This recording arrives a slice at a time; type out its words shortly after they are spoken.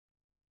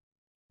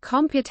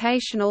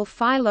Computational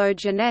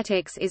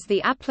phylogenetics is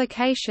the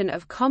application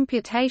of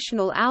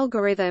computational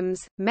algorithms,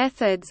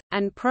 methods,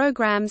 and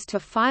programs to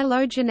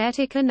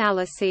phylogenetic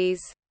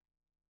analyses.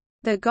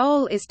 The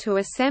goal is to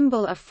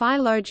assemble a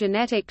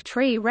phylogenetic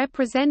tree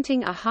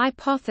representing a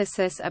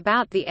hypothesis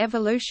about the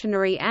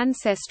evolutionary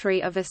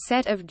ancestry of a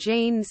set of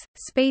genes,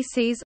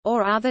 species,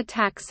 or other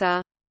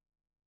taxa.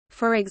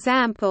 For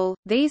example,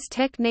 these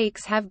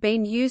techniques have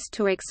been used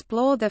to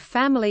explore the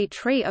family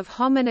tree of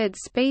hominid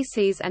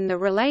species and the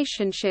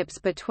relationships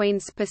between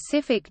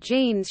specific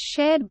genes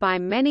shared by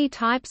many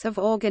types of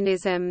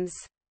organisms.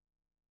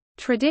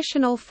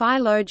 Traditional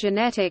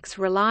phylogenetics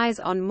relies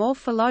on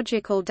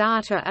morphological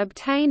data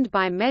obtained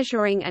by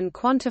measuring and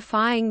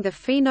quantifying the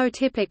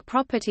phenotypic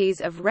properties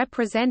of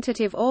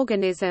representative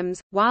organisms,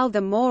 while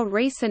the more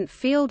recent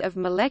field of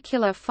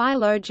molecular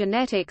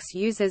phylogenetics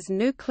uses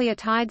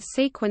nucleotide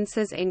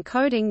sequences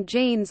encoding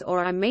genes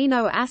or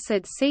amino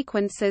acid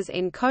sequences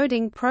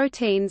encoding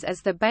proteins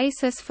as the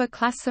basis for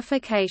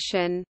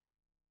classification.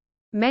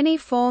 Many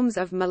forms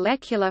of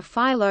molecular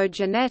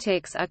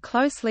phylogenetics are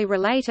closely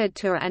related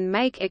to and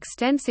make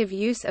extensive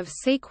use of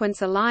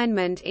sequence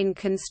alignment in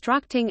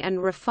constructing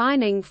and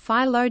refining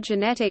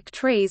phylogenetic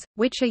trees,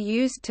 which are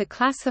used to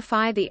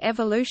classify the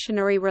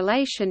evolutionary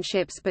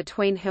relationships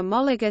between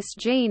homologous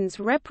genes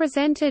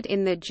represented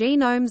in the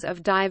genomes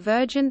of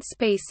divergent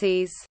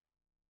species.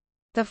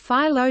 The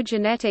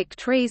phylogenetic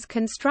trees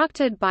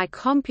constructed by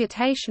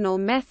computational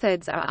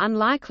methods are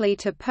unlikely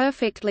to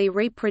perfectly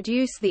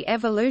reproduce the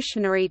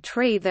evolutionary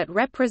tree that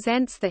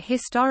represents the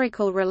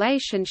historical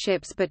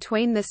relationships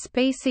between the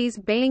species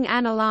being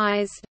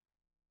analyzed.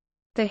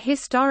 The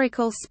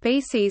historical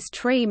species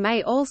tree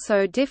may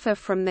also differ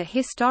from the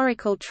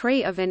historical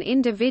tree of an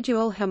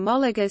individual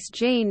homologous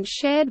gene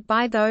shared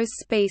by those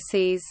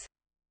species.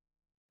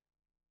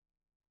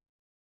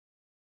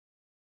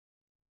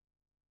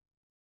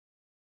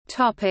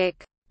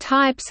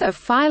 Types of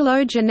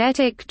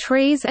phylogenetic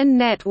trees and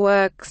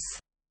networks.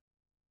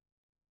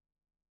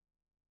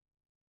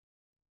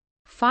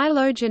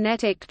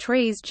 Phylogenetic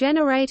trees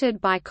generated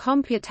by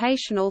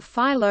computational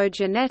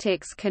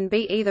phylogenetics can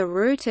be either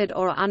rooted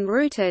or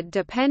unrooted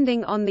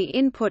depending on the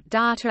input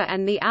data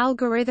and the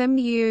algorithm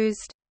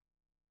used.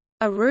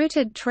 A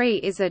rooted tree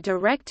is a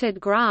directed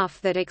graph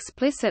that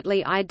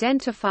explicitly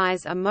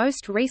identifies a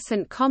most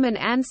recent common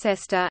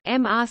ancestor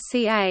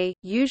 (MRCA),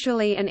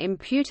 usually an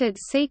imputed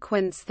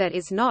sequence that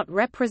is not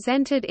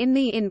represented in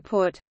the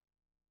input.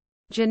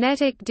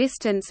 Genetic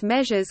distance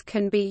measures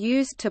can be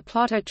used to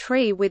plot a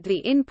tree with the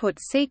input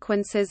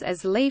sequences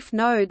as leaf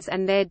nodes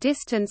and their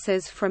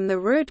distances from the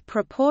root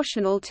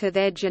proportional to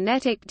their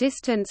genetic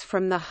distance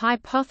from the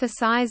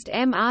hypothesized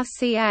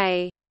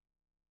MRCA.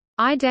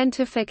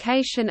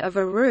 Identification of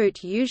a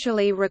root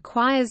usually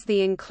requires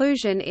the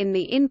inclusion in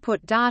the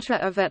input data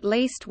of at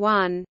least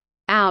one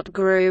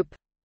outgroup,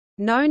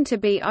 known to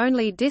be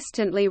only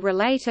distantly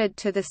related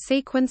to the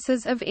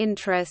sequences of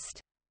interest.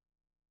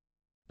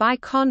 By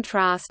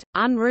contrast,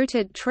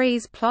 unrooted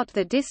trees plot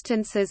the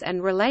distances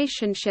and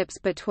relationships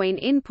between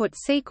input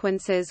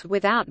sequences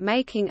without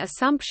making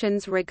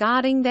assumptions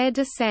regarding their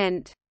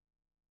descent.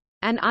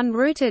 An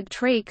unrooted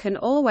tree can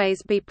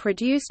always be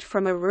produced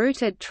from a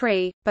rooted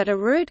tree, but a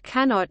root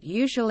cannot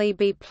usually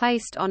be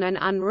placed on an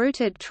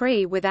unrooted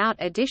tree without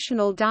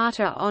additional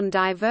data on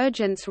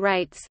divergence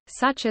rates,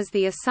 such as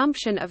the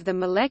assumption of the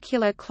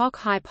molecular clock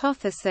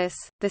hypothesis.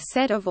 The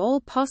set of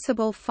all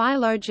possible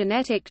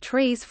phylogenetic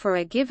trees for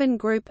a given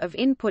group of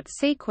input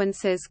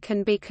sequences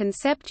can be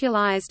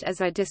conceptualized as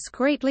a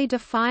discretely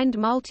defined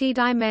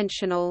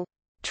multidimensional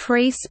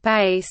tree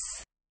space,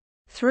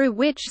 through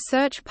which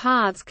search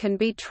paths can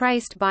be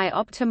traced by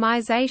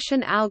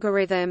optimization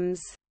algorithms.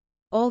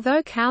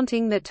 Although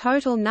counting the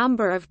total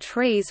number of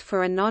trees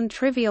for a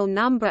non-trivial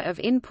number of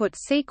input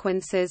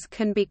sequences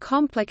can be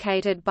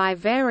complicated by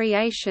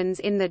variations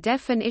in the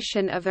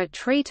definition of a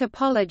tree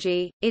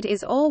topology, it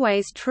is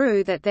always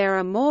true that there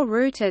are more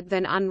rooted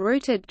than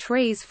unrooted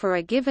trees for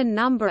a given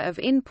number of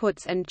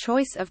inputs and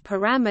choice of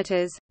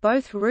parameters.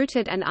 Both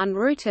rooted and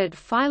unrooted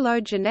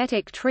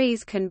phylogenetic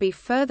trees can be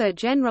further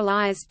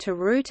generalized to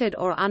rooted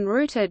or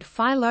unrooted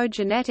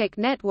phylogenetic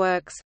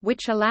networks,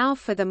 which allow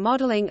for the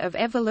modeling of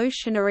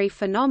evolutionary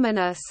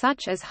phenomena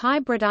such as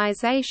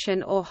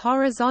hybridization or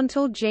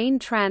horizontal gene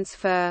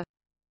transfer.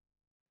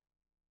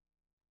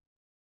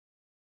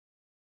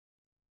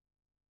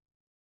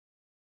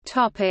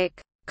 Topic: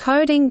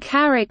 Coding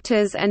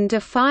characters and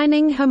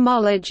defining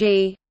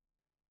homology.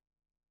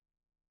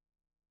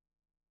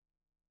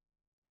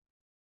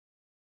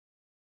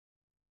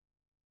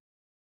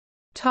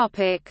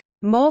 Topic: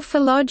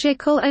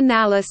 Morphological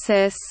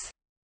analysis.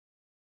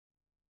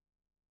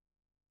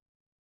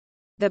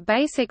 The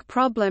basic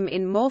problem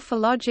in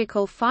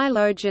morphological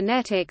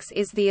phylogenetics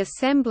is the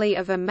assembly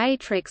of a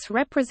matrix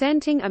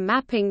representing a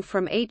mapping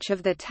from each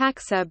of the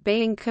taxa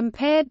being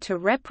compared to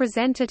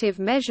representative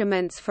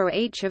measurements for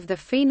each of the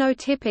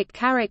phenotypic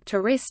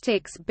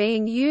characteristics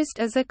being used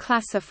as a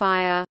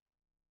classifier.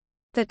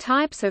 The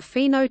types of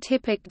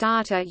phenotypic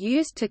data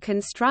used to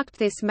construct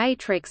this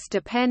matrix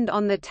depend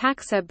on the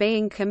taxa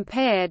being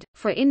compared.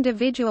 For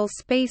individual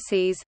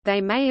species, they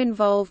may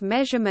involve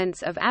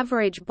measurements of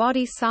average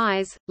body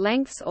size,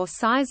 lengths or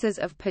sizes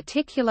of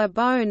particular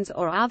bones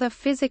or other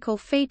physical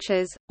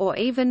features, or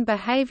even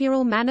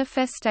behavioral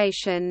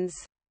manifestations.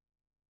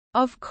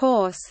 Of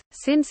course,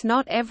 since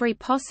not every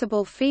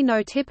possible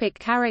phenotypic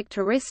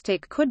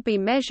characteristic could be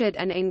measured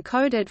and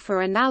encoded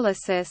for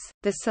analysis,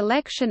 the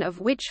selection of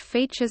which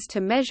features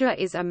to measure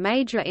is a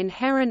major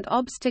inherent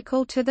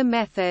obstacle to the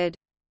method.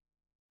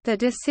 The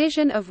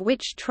decision of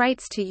which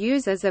traits to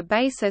use as a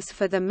basis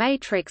for the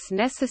matrix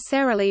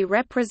necessarily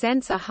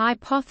represents a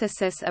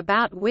hypothesis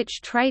about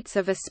which traits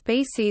of a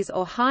species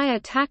or higher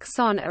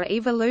taxon are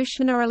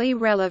evolutionarily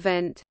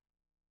relevant.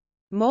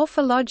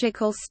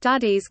 Morphological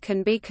studies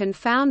can be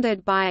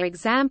confounded by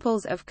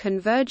examples of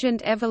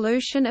convergent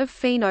evolution of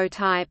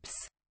phenotypes.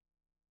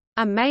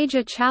 A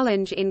major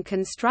challenge in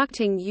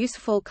constructing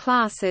useful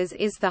classes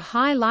is the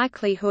high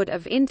likelihood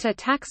of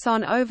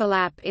inter-taxon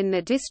overlap in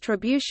the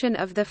distribution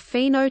of the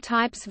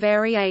phenotype's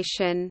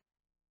variation.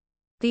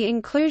 The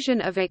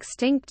inclusion of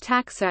extinct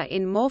taxa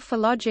in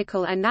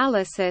morphological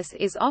analysis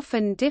is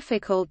often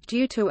difficult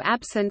due to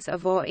absence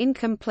of or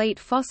incomplete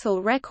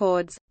fossil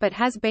records, but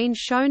has been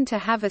shown to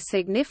have a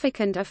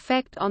significant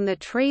effect on the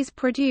trees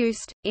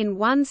produced. In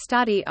one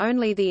study,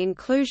 only the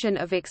inclusion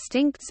of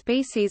extinct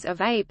species of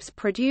apes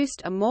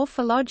produced a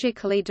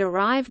morphologically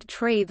derived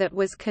tree that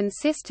was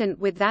consistent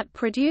with that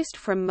produced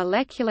from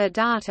molecular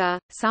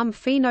data. Some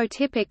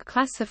phenotypic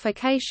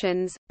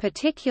classifications,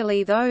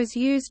 particularly those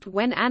used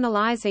when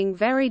analyzing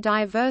very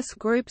diverse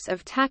groups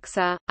of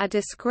taxa, are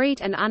discrete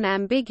and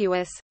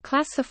unambiguous,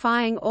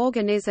 classifying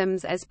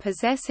organisms as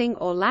possessing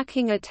or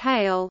lacking a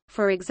tail,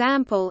 for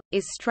example,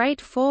 is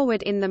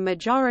straightforward in the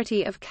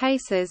majority of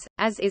cases,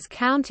 as is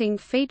counting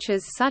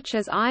features such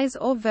as eyes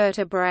or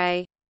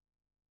vertebrae.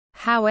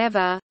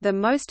 However, the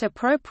most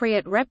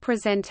appropriate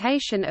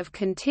representation of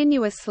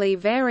continuously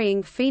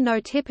varying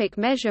phenotypic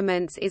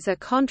measurements is a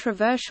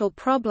controversial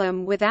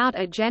problem without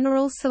a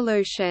general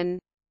solution.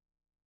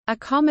 A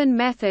common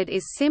method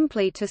is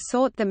simply to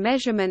sort the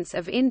measurements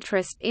of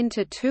interest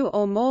into two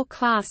or more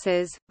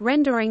classes,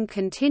 rendering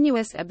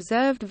continuous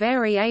observed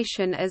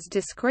variation as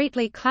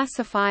discretely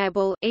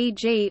classifiable,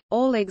 e.g.,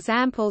 all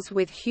examples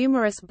with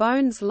humerus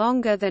bones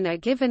longer than a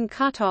given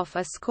cutoff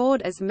are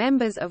scored as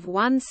members of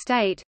one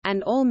state,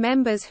 and all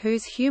members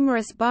whose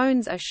humerus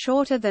bones are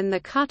shorter than the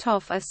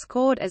cutoff are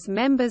scored as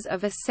members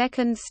of a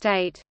second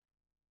state.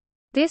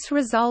 This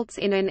results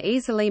in an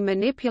easily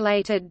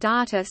manipulated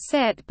data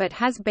set but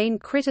has been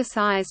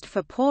criticized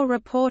for poor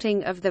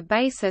reporting of the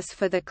basis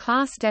for the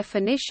class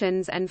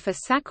definitions and for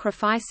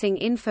sacrificing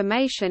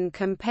information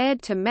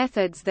compared to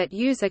methods that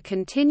use a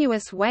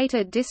continuous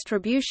weighted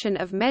distribution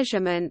of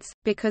measurements.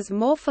 Because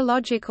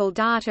morphological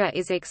data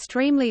is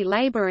extremely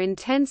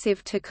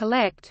labor-intensive to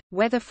collect,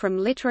 whether from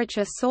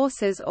literature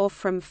sources or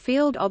from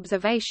field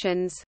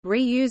observations,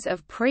 reuse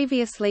of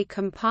previously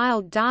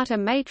compiled data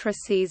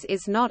matrices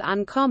is not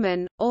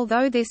uncommon,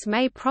 although this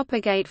may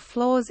propagate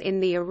flaws in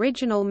the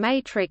original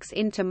matrix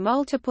into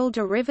multiple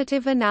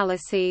derivative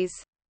analyses.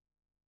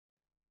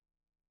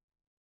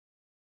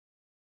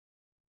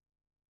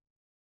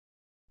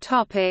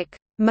 Topic: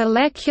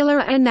 Molecular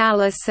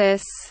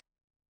analysis.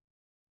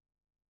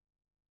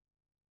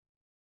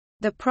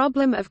 The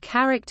problem of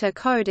character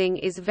coding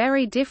is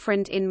very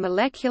different in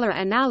molecular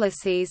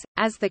analyses,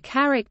 as the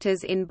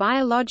characters in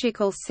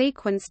biological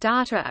sequence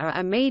data are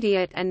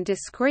immediate and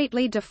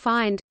discretely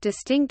defined,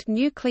 distinct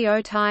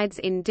nucleotides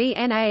in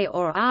DNA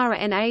or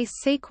RNA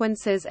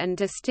sequences and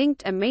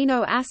distinct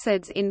amino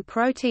acids in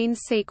protein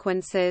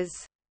sequences.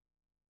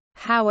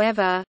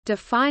 However,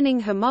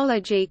 defining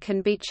homology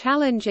can be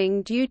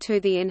challenging due to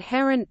the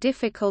inherent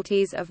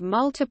difficulties of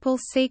multiple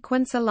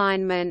sequence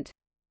alignment.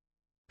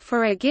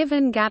 For a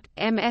given gapped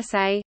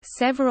MSA,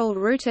 several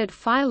rooted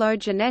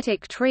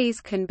phylogenetic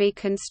trees can be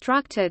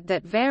constructed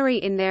that vary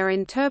in their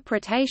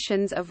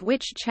interpretations of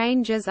which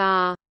changes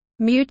are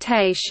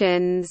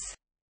mutations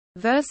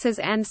versus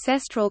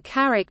ancestral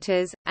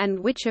characters,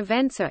 and which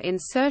events are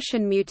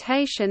insertion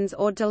mutations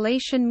or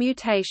deletion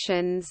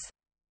mutations.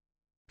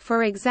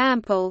 For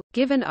example,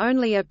 given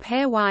only a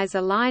pairwise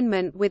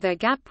alignment with a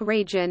gap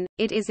region,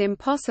 it is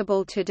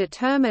impossible to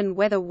determine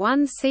whether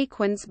one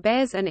sequence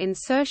bears an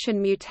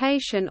insertion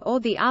mutation or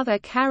the other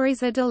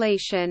carries a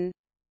deletion.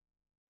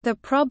 The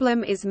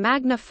problem is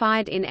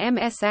magnified in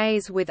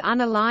MSAs with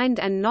unaligned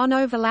and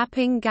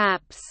non-overlapping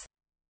gaps.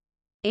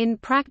 In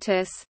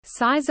practice,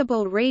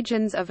 sizable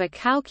regions of a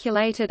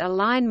calculated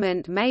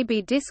alignment may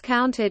be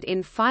discounted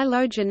in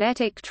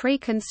phylogenetic tree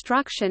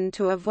construction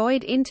to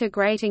avoid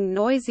integrating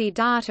noisy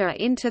data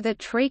into the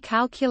tree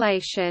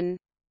calculation.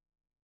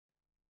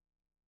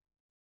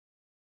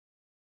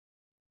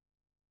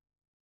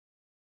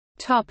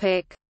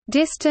 Topic: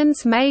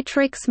 Distance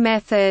matrix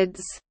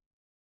methods.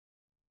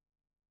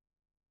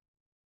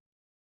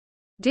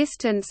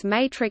 Distance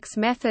matrix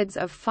methods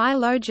of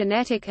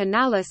phylogenetic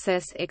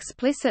analysis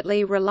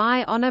explicitly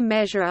rely on a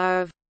measure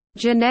of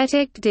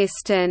genetic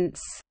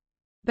distance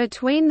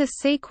between the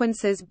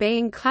sequences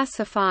being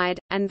classified,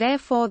 and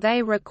therefore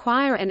they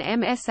require an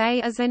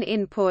MSA as an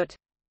input.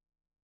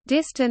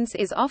 Distance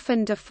is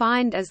often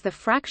defined as the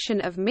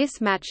fraction of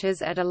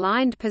mismatches at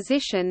aligned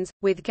positions,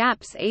 with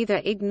gaps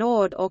either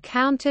ignored or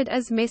counted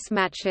as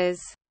mismatches.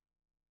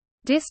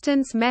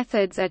 Distance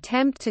methods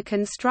attempt to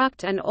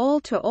construct an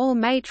all-to-all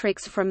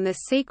matrix from the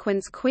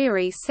sequence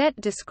query set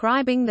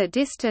describing the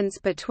distance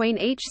between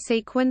each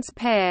sequence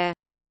pair.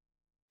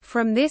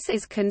 From this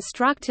is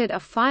constructed a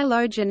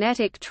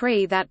phylogenetic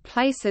tree that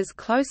places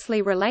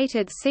closely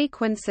related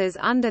sequences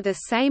under the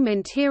same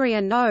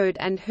interior node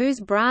and whose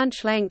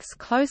branch lengths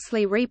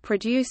closely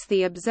reproduce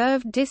the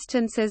observed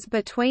distances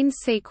between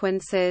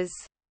sequences.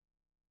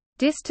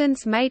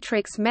 Distance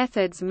matrix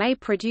methods may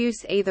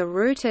produce either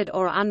rooted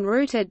or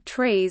unrooted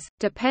trees,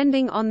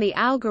 depending on the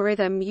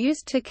algorithm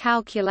used to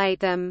calculate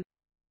them.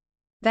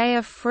 They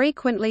are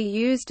frequently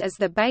used as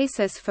the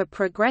basis for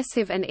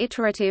progressive and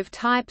iterative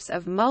types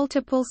of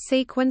multiple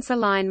sequence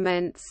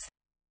alignments.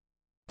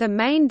 The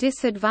main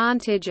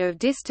disadvantage of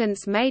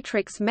distance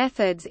matrix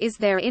methods is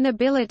their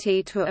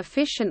inability to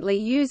efficiently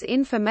use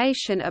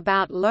information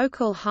about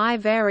local high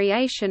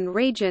variation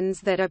regions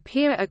that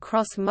appear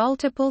across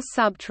multiple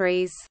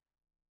subtrees.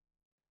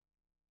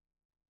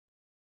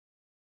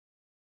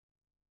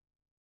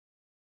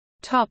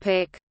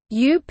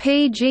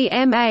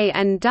 UPGMA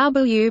and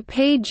WPGMA.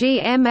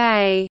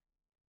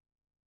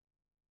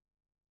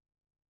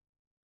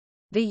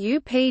 The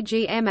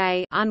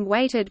UPGMA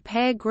unweighted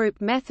pair group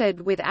method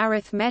with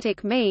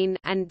arithmetic mean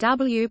and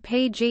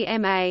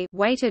WPGMA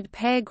weighted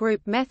pair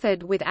group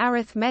method with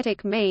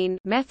arithmetic mean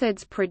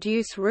methods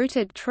produce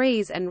rooted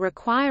trees and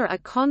require a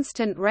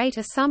constant rate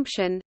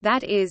assumption,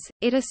 that is,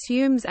 it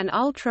assumes an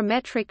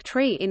ultrametric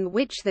tree in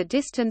which the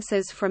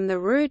distances from the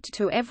root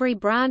to every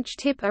branch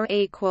tip are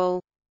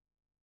equal.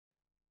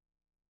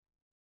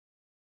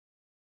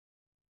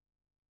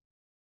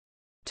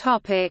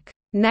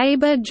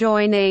 Neighbor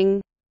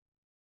joining.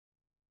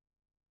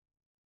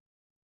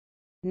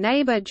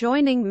 Neighbor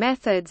joining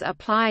methods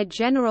apply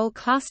general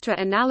cluster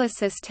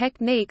analysis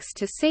techniques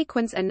to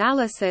sequence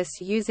analysis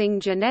using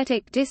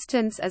genetic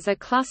distance as a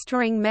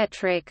clustering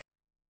metric.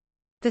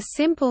 The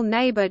simple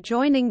neighbor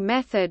joining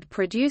method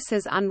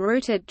produces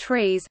unrooted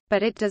trees,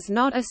 but it does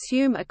not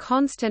assume a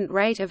constant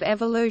rate of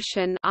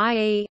evolution,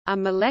 i.e., a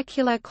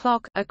molecular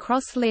clock,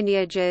 across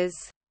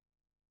lineages.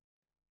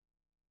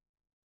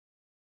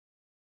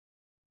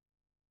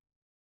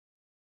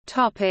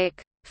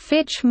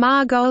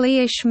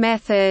 Fitch-Margoliash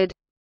method.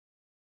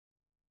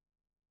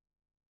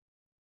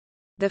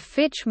 The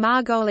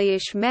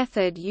Fitch-Margoliash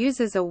method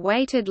uses a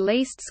weighted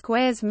least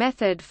squares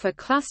method for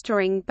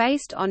clustering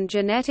based on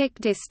genetic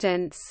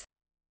distance.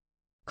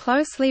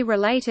 Closely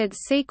related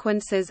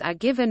sequences are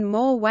given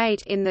more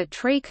weight in the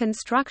tree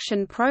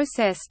construction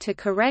process to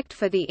correct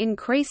for the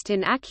increased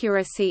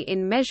inaccuracy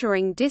in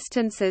measuring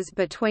distances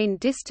between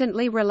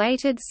distantly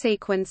related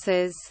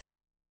sequences.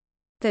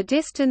 The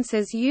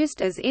distances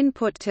used as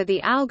input to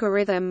the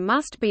algorithm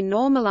must be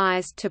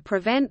normalized to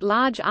prevent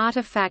large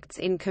artifacts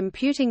in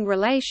computing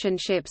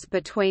relationships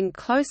between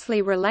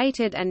closely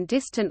related and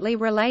distantly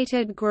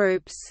related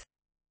groups.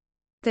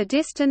 The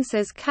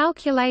distances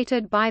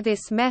calculated by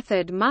this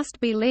method must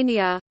be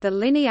linear. The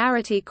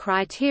linearity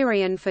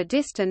criterion for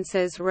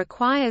distances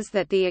requires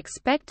that the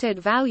expected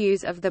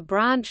values of the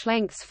branch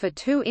lengths for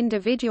two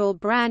individual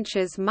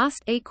branches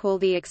must equal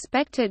the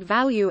expected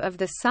value of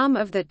the sum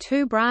of the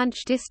two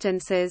branch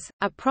distances,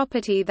 a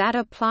property that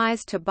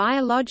applies to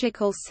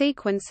biological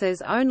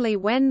sequences only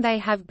when they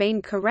have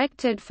been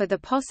corrected for the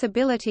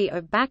possibility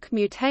of back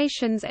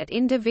mutations at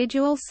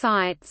individual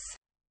sites.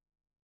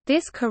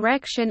 This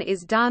correction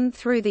is done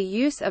through the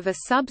use of a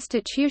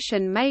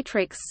substitution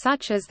matrix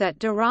such as that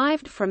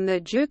derived from the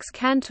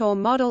Jukes-Cantor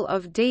model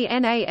of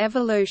DNA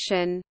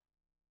evolution.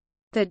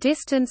 The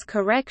distance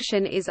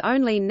correction is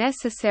only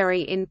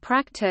necessary in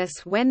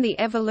practice when the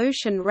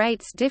evolution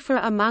rates differ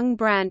among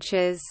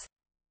branches.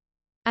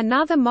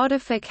 Another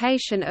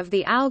modification of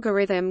the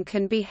algorithm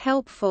can be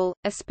helpful,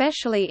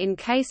 especially in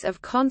case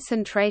of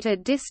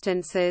concentrated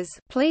distances.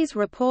 Please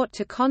report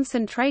to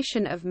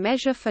concentration of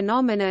measure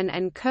phenomenon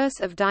and curse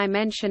of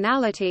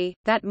dimensionality.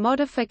 That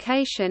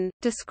modification,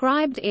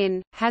 described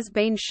in, has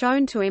been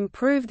shown to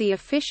improve the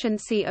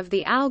efficiency of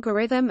the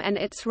algorithm and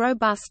its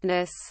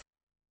robustness.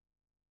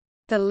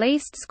 The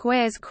least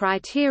squares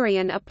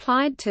criterion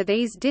applied to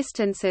these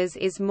distances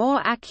is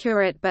more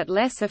accurate but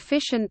less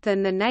efficient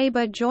than the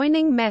neighbor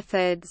joining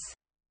methods.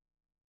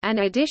 An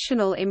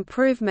additional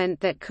improvement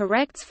that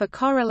corrects for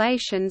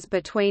correlations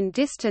between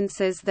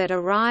distances that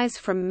arise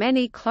from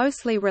many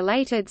closely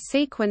related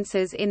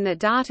sequences in the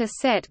data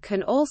set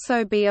can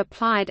also be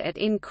applied at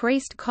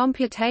increased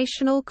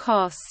computational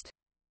cost.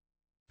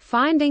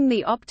 Finding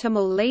the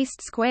optimal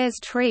least squares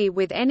tree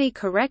with any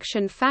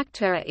correction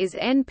factor is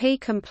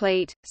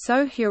NP-complete,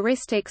 so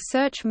heuristic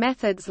search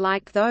methods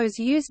like those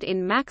used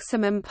in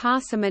maximum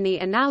parsimony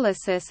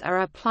analysis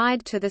are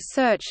applied to the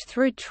search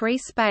through tree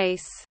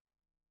space.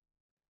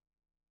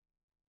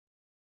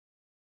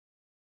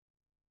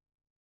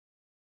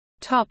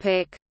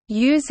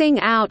 Using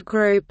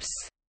outgroups.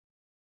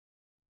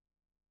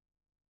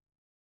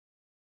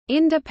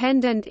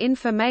 Independent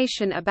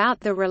information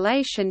about the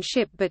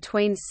relationship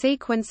between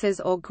sequences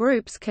or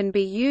groups can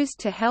be used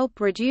to help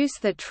reduce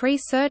the tree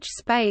search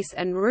space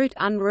and root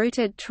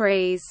unrooted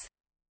trees.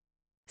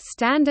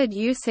 Standard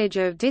usage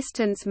of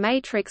distance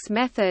matrix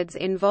methods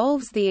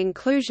involves the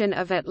inclusion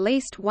of at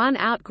least one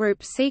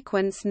outgroup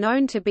sequence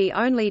known to be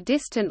only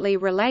distantly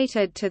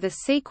related to the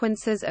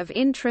sequences of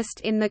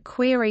interest in the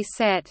query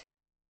set.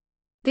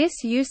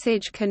 This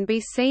usage can be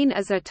seen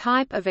as a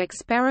type of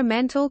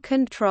experimental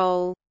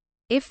control.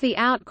 If the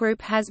outgroup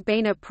has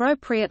been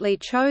appropriately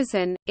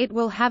chosen, it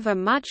will have a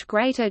much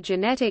greater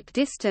genetic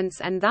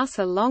distance and thus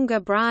a longer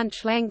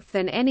branch length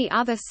than any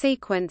other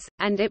sequence,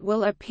 and it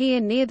will appear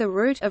near the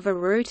root of a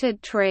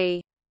rooted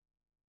tree.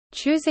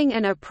 Choosing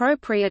an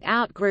appropriate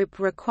outgroup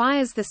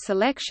requires the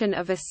selection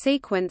of a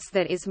sequence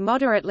that is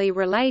moderately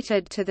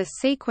related to the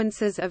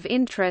sequences of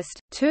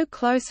interest. Too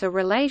close a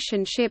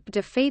relationship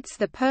defeats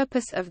the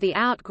purpose of the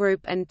outgroup,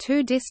 and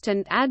too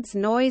distant adds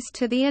noise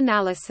to the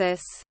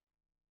analysis.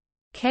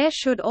 Care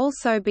should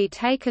also be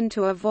taken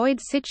to avoid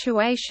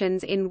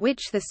situations in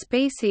which the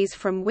species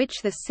from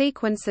which the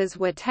sequences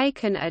were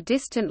taken are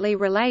distantly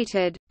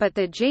related, but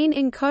the gene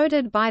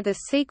encoded by the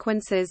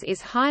sequences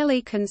is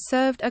highly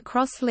conserved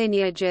across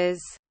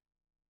lineages.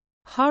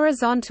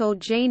 Horizontal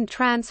gene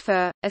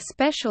transfer,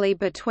 especially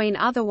between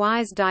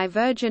otherwise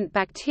divergent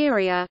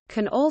bacteria,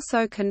 can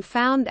also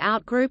confound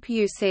outgroup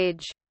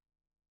usage.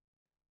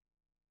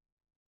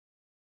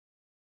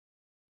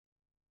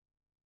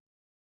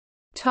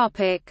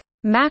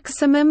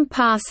 Maximum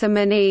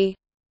parsimony.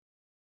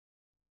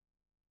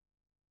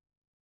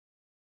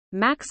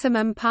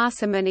 Maximum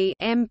parsimony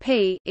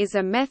 (MP) is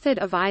a method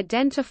of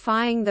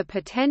identifying the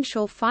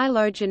potential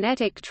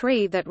phylogenetic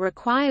tree that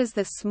requires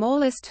the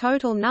smallest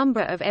total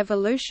number of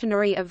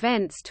evolutionary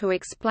events to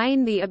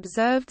explain the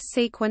observed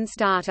sequence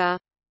data.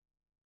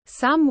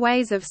 Some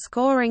ways of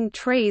scoring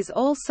trees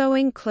also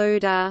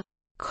include a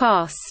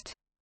cost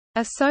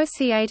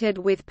associated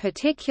with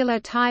particular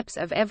types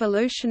of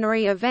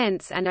evolutionary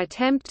events and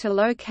attempt to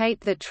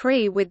locate the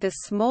tree with the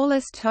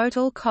smallest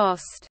total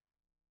cost.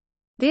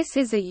 This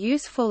is a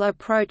useful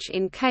approach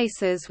in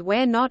cases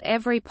where not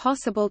every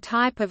possible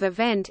type of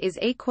event is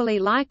equally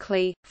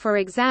likely, for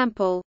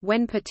example,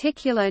 when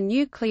particular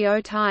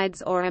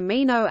nucleotides or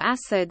amino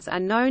acids are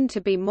known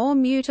to be more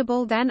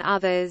mutable than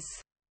others.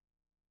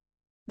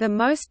 The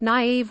most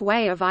naive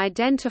way of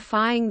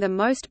identifying the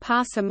most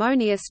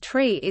parsimonious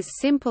tree is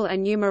simple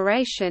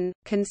enumeration,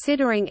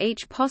 considering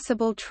each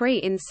possible tree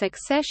in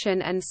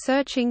succession and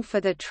searching for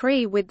the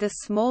tree with the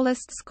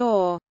smallest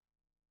score.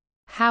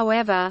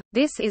 However,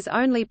 this is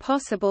only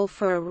possible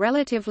for a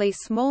relatively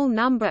small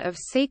number of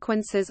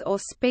sequences or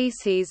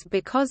species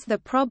because the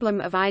problem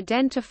of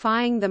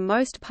identifying the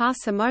most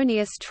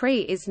parsimonious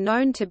tree is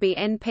known to be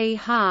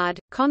NP-hard.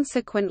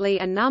 Consequently,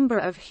 a number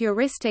of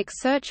heuristic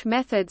search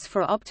methods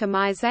for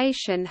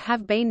optimization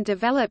have been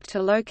developed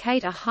to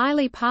locate a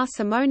highly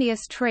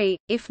parsimonious tree,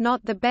 if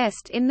not the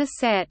best in the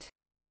set.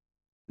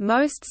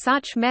 Most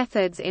such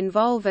methods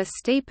involve a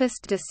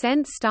steepest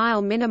descent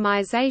style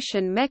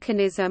minimization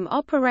mechanism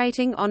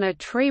operating on a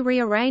tree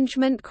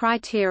rearrangement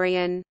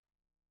criterion.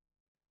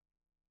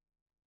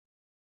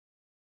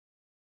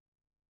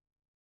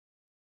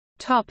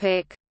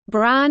 Topic: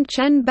 Branch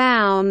and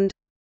bound.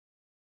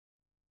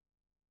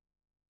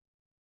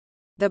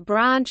 The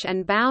branch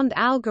and bound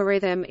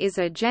algorithm is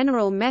a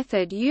general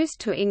method used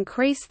to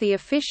increase the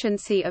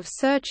efficiency of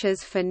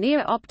searches for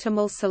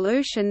near-optimal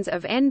solutions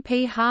of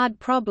NP-hard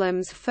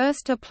problems,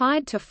 first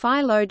applied to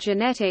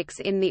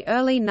phylogenetics in the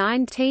early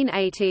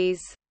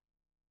 1980s.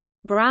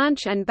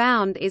 Branch and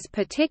bound is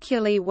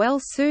particularly well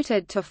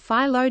suited to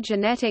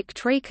phylogenetic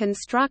tree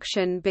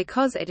construction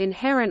because it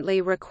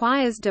inherently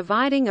requires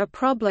dividing a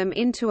problem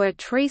into a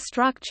tree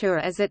structure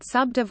as it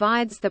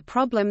subdivides the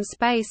problem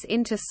space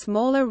into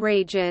smaller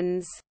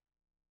regions.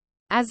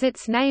 As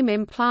its name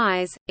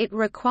implies, it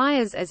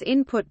requires as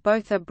input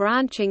both a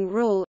branching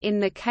rule in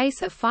the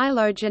case of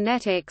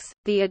phylogenetics,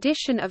 the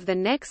addition of the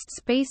next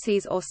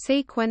species or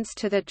sequence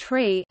to the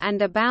tree,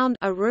 and a bound,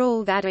 a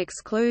rule that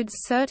excludes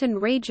certain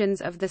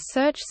regions of the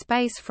search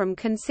space from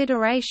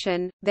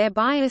consideration,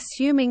 thereby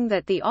assuming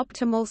that the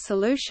optimal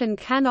solution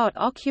cannot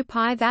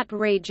occupy that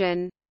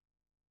region.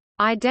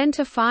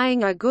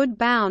 Identifying a good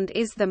bound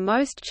is the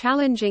most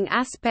challenging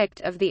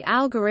aspect of the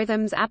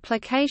algorithm's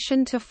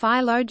application to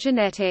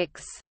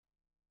phylogenetics.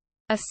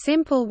 A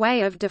simple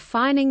way of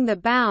defining the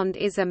bound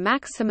is a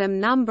maximum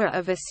number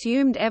of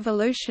assumed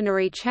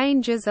evolutionary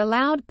changes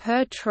allowed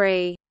per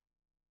tree.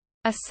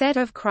 A set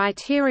of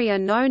criteria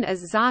known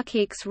as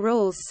Zārkīk's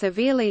rules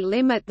severely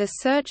limit the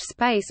search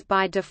space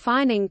by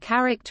defining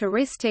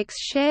characteristics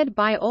shared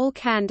by all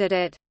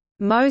candidate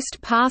most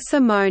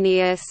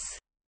parsimonious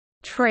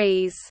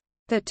trees.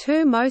 The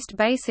two most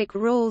basic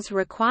rules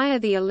require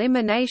the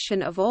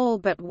elimination of all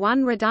but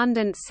one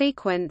redundant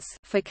sequence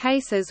for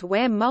cases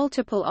where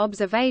multiple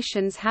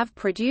observations have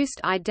produced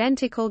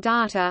identical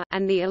data,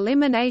 and the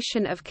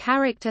elimination of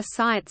character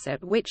sites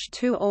at which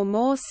two or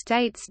more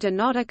states do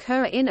not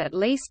occur in at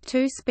least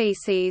two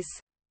species.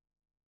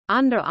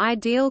 Under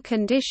ideal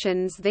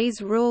conditions,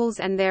 these rules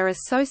and their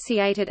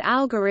associated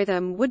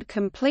algorithm would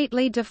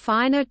completely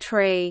define a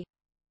tree.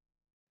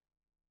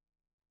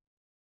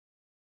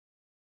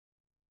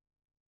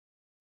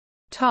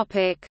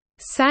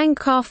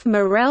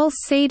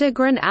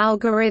 Sankoff-Morel-Cedergren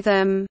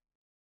algorithm.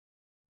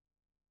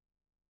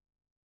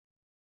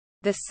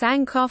 The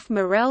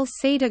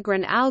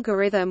Sankoff-Morel-Cedergren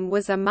algorithm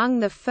was among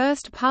the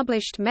first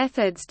published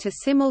methods to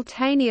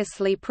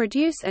simultaneously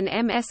produce an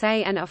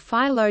MSA and a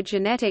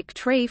phylogenetic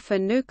tree for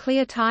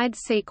nucleotide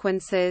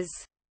sequences.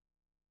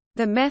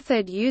 The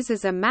method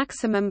uses a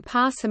maximum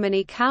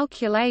parsimony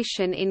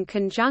calculation in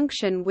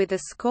conjunction with a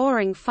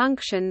scoring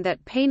function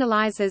that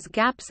penalizes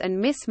gaps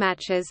and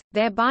mismatches,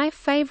 thereby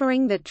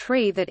favoring the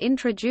tree that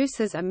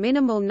introduces a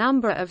minimal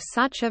number of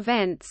such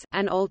events.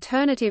 An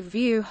alternative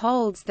view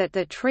holds that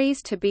the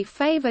trees to be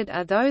favored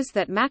are those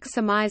that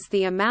maximize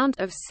the amount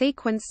of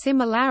sequence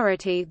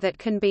similarity that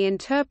can be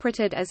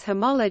interpreted as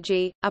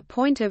homology, a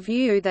point of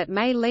view that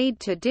may lead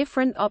to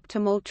different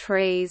optimal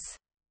trees.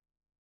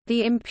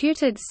 The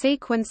imputed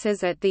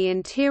sequences at the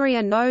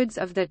interior nodes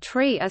of the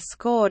tree are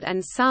scored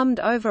and summed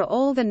over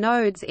all the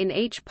nodes in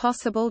each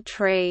possible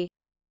tree.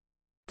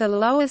 The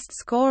lowest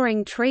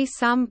scoring tree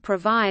sum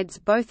provides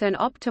both an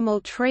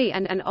optimal tree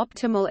and an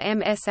optimal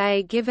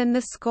MSA given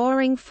the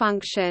scoring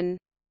function.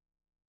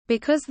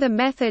 Because the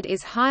method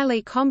is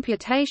highly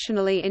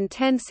computationally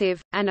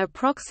intensive, an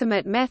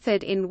approximate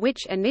method in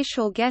which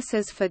initial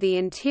guesses for the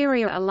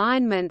interior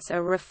alignments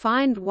are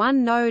refined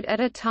one node at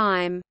a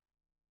time.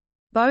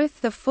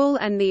 Both the full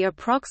and the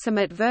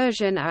approximate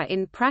version are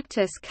in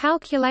practice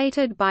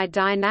calculated by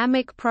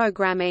dynamic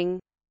programming.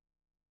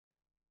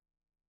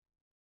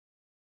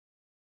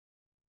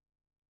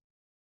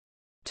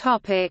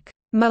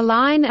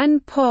 MALIGN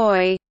and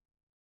POY.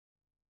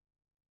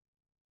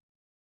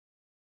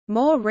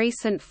 More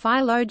recent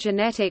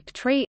phylogenetic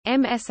tree,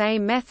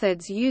 MSA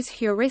methods use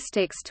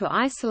heuristics to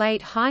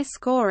isolate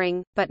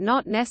high-scoring, but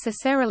not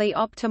necessarily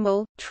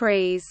optimal,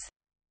 trees.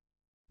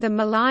 The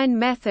MALIGN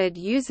method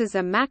uses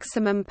a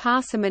maximum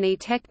parsimony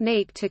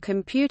technique to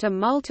compute a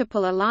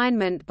multiple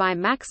alignment by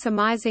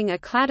maximizing a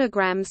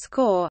cladogram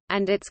score,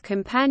 and its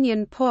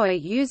companion POY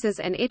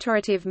uses an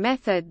iterative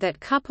method that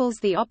couples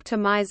the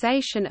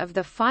optimization of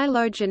the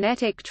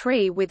phylogenetic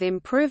tree with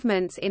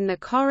improvements in the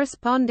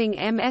corresponding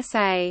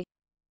MSA.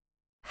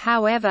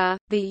 However,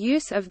 the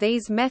use of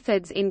these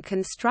methods in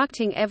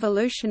constructing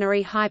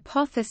evolutionary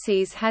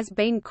hypotheses has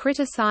been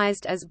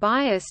criticized as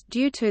biased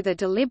due to the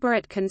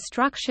deliberate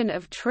construction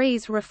of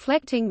trees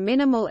reflecting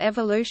minimal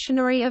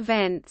evolutionary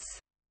events.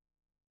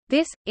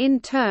 This,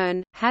 in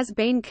turn, has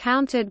been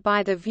countered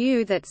by the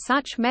view that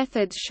such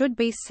methods should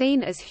be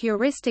seen as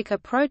heuristic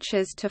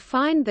approaches to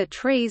find the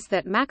trees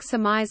that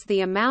maximize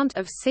the amount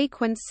of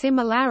sequence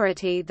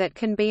similarity that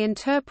can be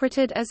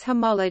interpreted as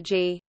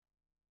homology.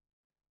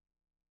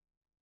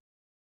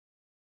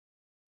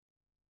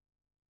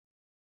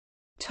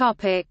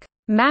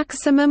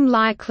 Maximum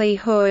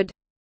likelihood.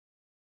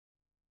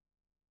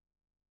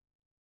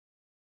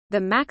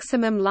 The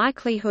maximum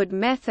likelihood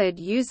method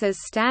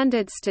uses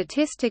standard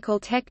statistical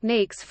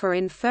techniques for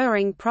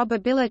inferring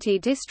probability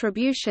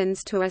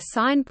distributions to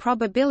assign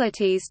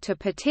probabilities to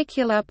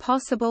particular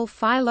possible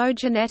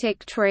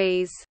phylogenetic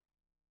trees.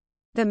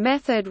 The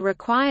method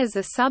requires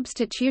a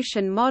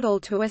substitution model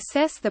to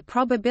assess the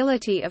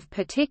probability of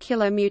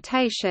particular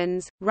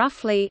mutations.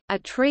 Roughly, a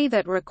tree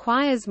that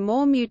requires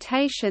more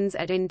mutations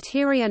at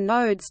interior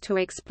nodes to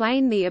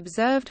explain the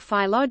observed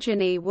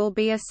phylogeny will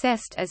be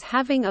assessed as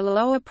having a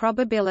lower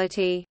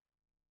probability.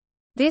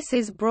 This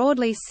is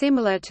broadly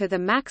similar to the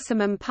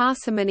maximum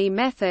parsimony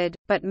method,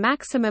 but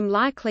maximum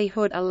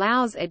likelihood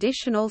allows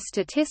additional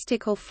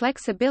statistical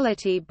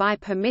flexibility by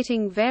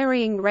permitting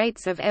varying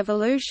rates of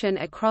evolution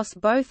across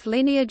both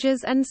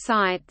lineages and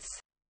sites.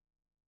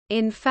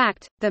 In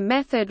fact, the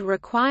method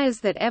requires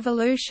that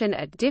evolution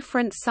at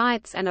different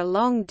sites and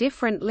along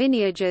different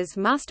lineages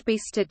must be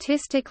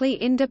statistically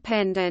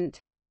independent.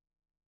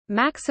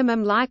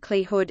 Maximum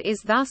likelihood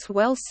is thus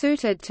well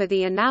suited to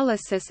the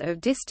analysis of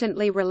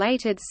distantly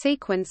related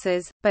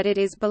sequences, but it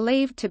is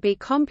believed to be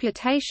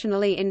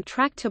computationally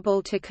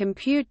intractable to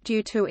compute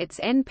due to its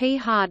NP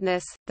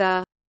hardness.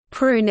 The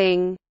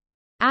pruning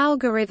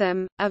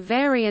algorithm, a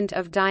variant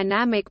of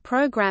dynamic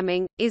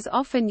programming, is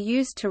often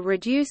used to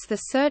reduce the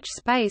search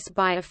space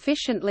by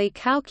efficiently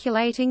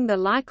calculating the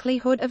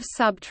likelihood of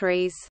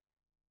subtrees.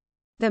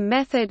 The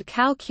method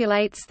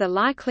calculates the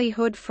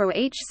likelihood for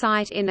each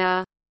site in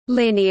a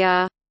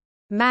linear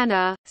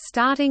manner,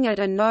 starting at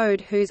a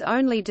node whose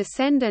only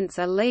descendants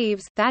are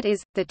leaves, that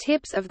is, the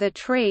tips of the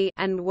tree,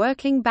 and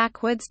working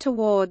backwards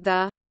toward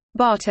the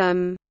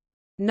bottom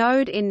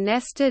node in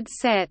nested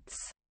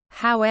sets.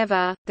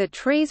 However, the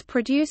trees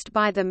produced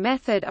by the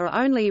method are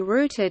only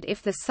rooted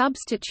if the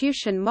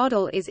substitution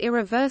model is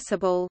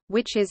irreversible,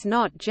 which is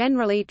not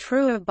generally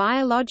true of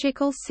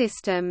biological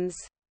systems.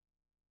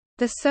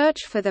 The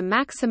search for the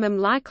maximum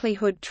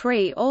likelihood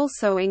tree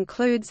also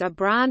includes a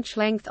branch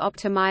length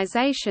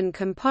optimization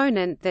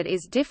component that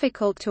is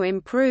difficult to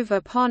improve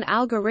upon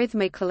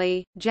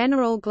algorithmically.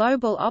 General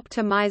global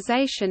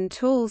optimization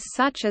tools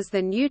such as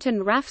the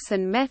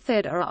Newton-Raphson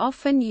method are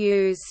often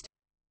used.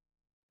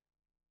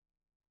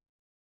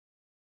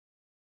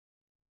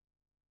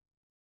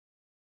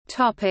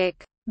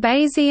 Topic: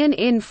 Bayesian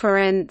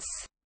inference.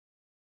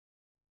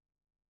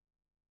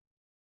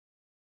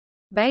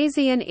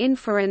 Bayesian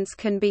inference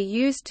can be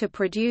used to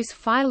produce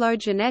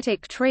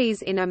phylogenetic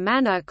trees in a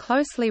manner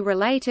closely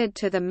related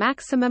to the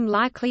maximum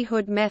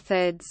likelihood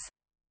methods.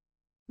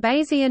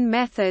 Bayesian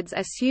methods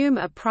assume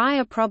a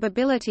prior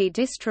probability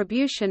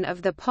distribution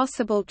of the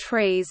possible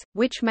trees,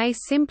 which may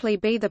simply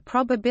be the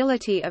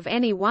probability of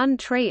any one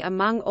tree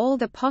among all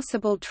the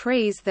possible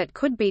trees that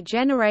could be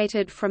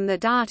generated from the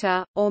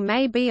data, or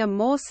may be a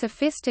more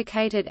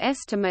sophisticated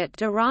estimate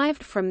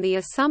derived from the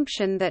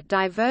assumption that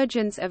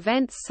divergence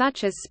events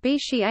such as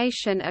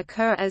speciation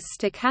occur as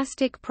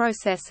stochastic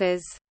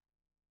processes.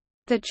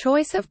 The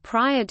choice of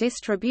prior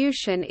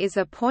distribution is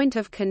a point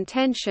of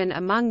contention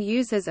among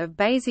users of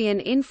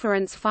Bayesian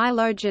inference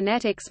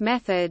phylogenetics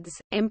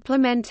methods.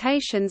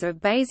 Implementations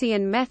of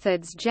Bayesian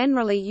methods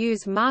generally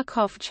use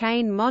Markov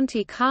chain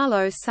Monte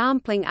Carlo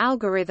sampling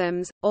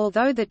algorithms,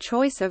 although the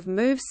choice of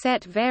move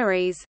set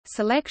varies.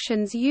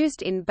 Selections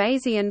used in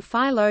Bayesian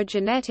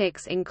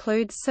phylogenetics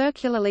include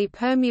circularly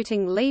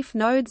permuting leaf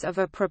nodes of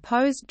a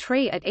proposed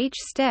tree at each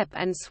step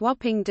and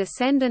swapping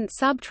descendant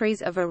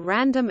subtrees of a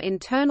random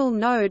internal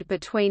node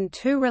between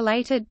two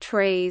related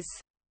trees.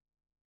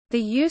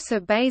 The use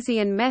of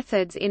Bayesian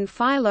methods in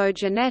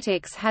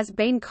phylogenetics has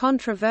been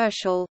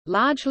controversial,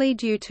 largely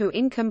due to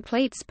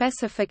incomplete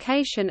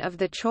specification of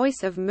the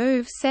choice of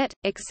move set,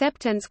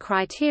 acceptance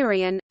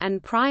criterion,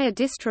 and prior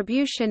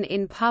distribution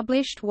in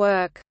published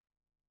work.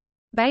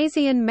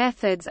 Bayesian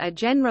methods are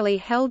generally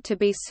held to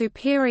be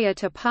superior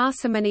to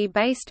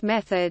parsimony-based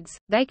methods.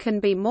 They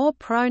can be more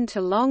prone to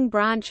long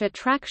branch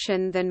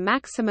attraction than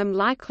maximum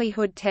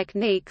likelihood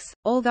techniques,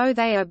 although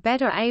they are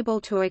better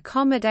able to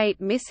accommodate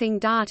missing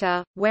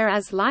data,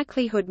 whereas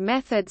likelihood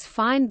methods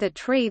find the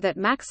tree that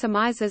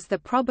maximizes the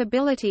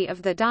probability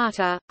of the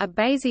data. A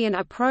Bayesian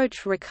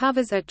approach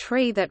recovers a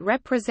tree that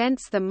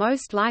represents the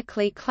most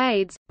likely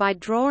clades, by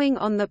drawing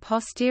on the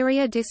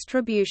posterior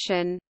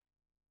distribution.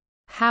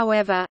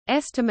 However,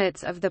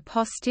 estimates of the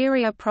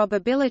posterior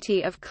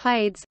probability of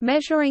clades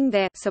measuring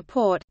their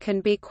support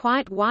can be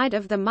quite wide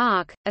of the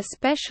mark,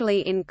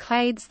 especially in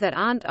clades that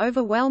aren't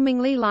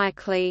overwhelmingly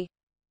likely.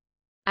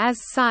 As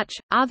such,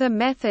 other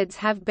methods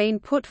have been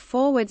put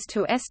forwards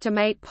to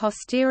estimate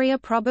posterior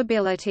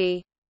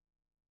probability.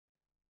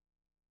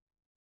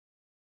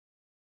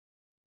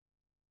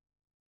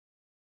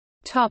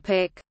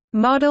 Topic: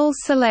 Model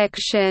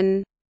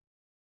selection.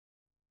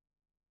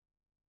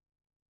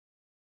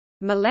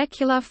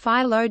 Molecular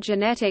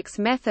phylogenetics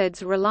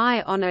methods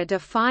rely on a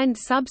defined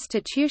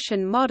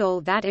substitution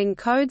model that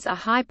encodes a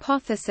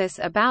hypothesis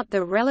about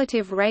the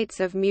relative rates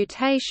of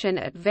mutation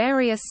at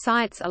various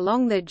sites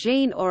along the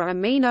gene or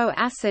amino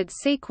acid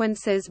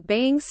sequences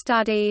being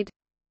studied.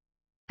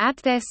 At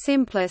their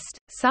simplest,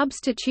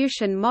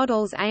 substitution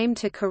models aim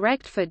to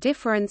correct for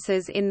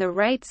differences in the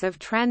rates of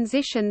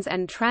transitions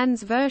and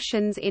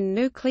transversions in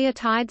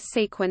nucleotide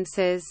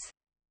sequences.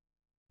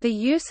 The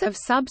use of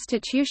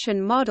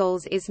substitution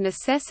models is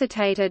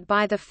necessitated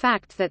by the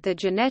fact that the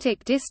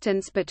genetic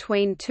distance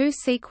between two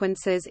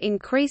sequences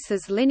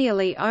increases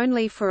linearly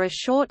only for a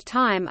short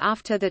time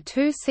after the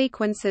two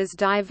sequences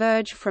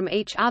diverge from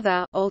each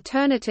other.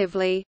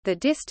 Alternatively, the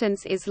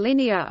distance is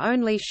linear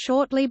only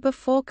shortly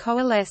before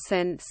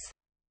coalescence.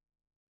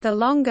 The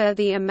longer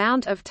the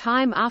amount of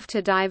time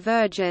after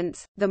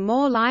divergence, the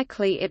more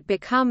likely it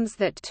becomes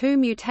that two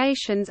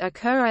mutations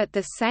occur at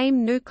the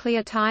same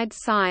nucleotide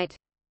site.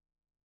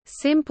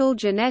 Simple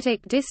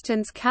genetic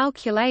distance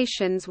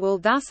calculations will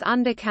thus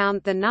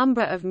undercount the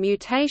number of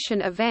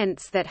mutation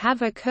events that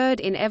have occurred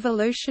in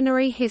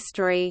evolutionary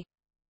history.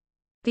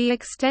 The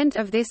extent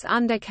of this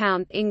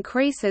undercount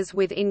increases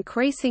with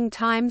increasing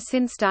time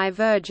since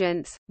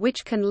divergence,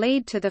 which can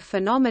lead to the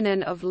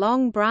phenomenon of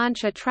long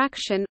branch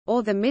attraction,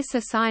 or the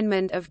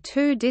misassignment of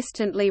two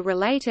distantly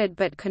related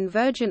but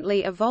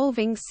convergently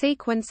evolving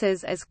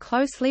sequences as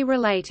closely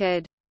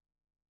related.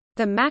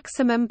 The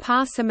maximum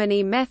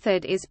parsimony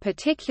method is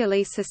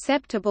particularly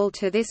susceptible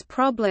to this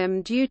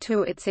problem due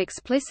to its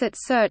explicit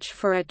search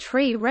for a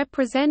tree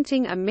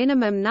representing a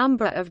minimum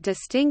number of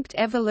distinct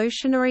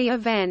evolutionary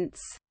events.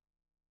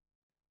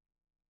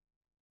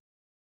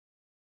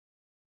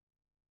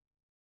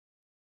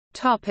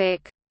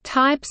 Topic: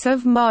 Types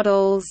of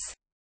models.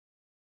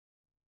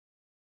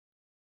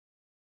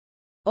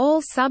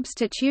 All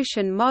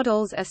substitution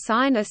models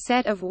assign a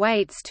set of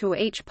weights to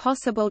each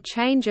possible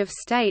change of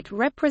state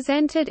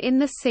represented in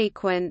the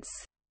sequence.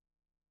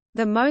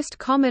 The most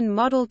common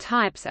model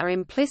types are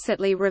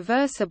implicitly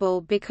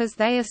reversible because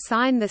they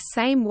assign the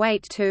same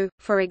weight to,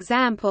 for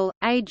example,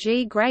 a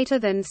G greater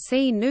than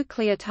C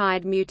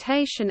nucleotide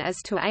mutation as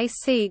to a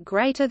C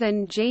greater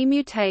than G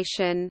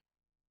mutation.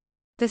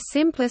 The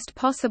simplest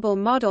possible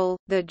model,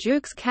 the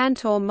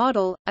Jukes-Cantor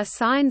model,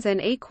 assigns an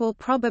equal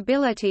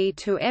probability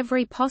to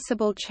every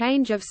possible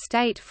change of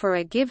state for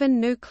a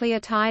given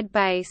nucleotide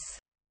base.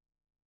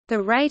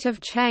 The rate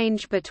of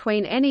change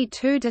between any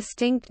two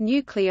distinct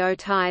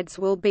nucleotides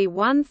will be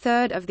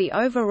 1/3 of the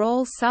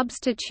overall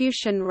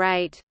substitution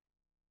rate.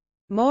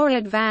 More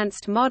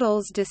advanced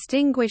models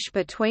distinguish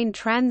between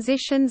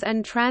transitions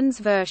and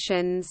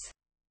transversions.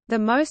 The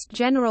most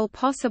general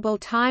possible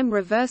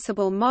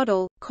time-reversible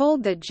model,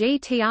 called the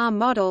GTR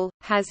model,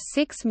 has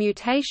 6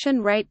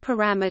 mutation rate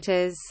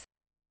parameters.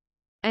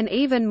 An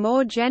even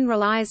more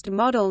generalized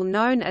model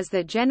known as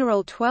the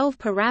general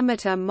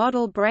 12-parameter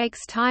model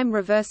breaks time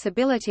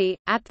reversibility,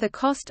 at the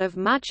cost of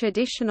much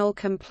additional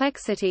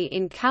complexity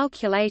in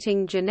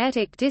calculating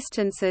genetic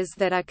distances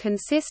that are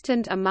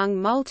consistent among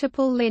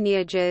multiple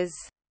lineages.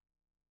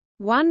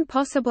 One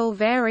possible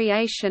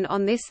variation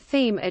on this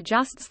theme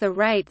adjusts the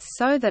rates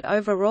so that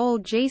overall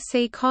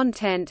GC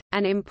content,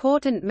 an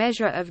important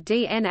measure of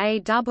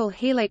DNA double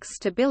helix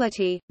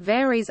stability,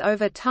 varies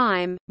over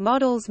time.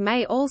 Models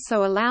may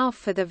also allow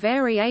for the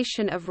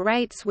variation of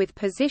rates with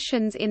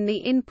positions in the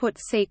input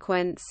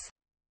sequence.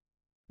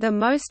 The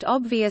most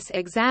obvious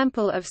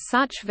example of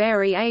such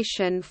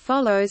variation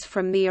follows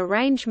from the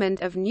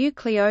arrangement of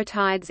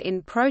nucleotides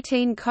in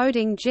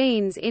protein-coding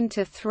genes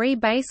into 3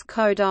 base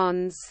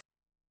codons.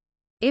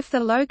 If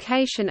the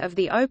location of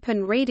the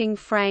open reading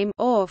frame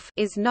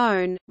is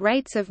known,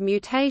 rates of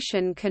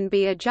mutation can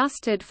be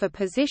adjusted for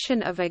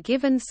position of a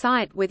given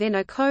site within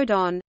a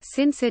codon,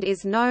 since it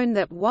is known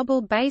that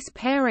wobble base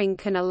pairing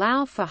can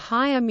allow for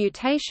higher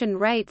mutation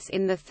rates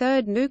in the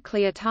third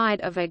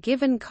nucleotide of a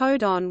given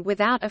codon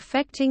without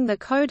affecting the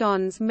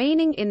codon's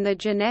meaning in the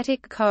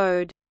genetic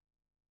code.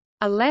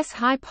 A less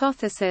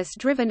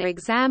hypothesis-driven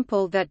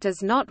example that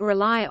does not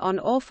rely on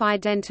ORF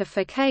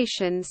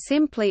identification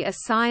simply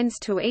assigns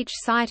to each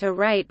site a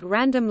rate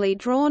randomly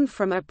drawn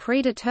from a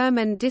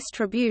predetermined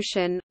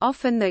distribution,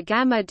 often the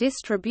gamma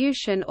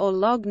distribution or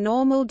log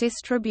normal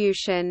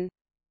distribution.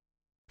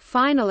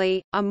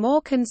 Finally, a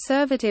more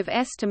conservative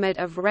estimate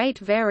of rate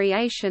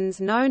variations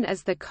known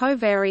as the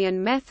covariant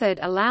method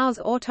allows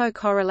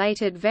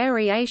autocorrelated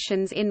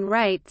variations in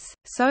rates,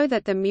 so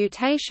that the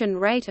mutation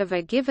rate of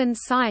a given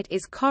site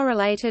is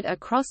correlated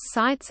across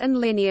sites and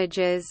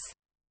lineages.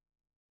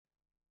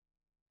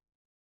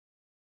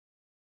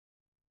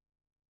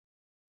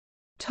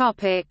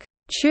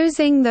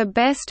 Choosing the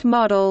best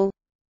model.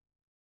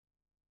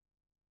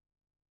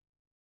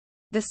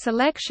 The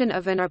selection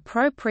of an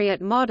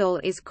appropriate model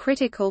is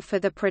critical for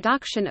the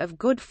production of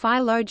good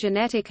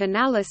phylogenetic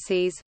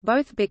analyses,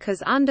 both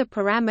because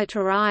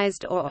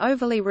underparameterized or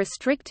overly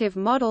restrictive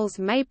models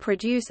may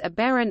produce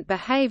aberrant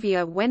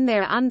behavior when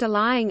their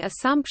underlying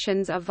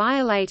assumptions are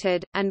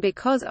violated, and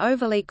because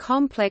overly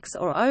complex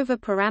or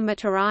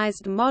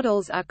overparameterized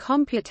models are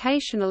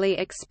computationally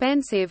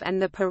expensive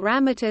and the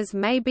parameters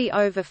may be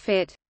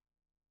overfit.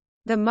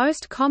 The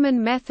most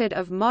common method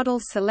of model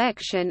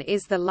selection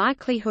is the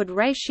likelihood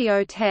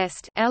ratio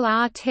test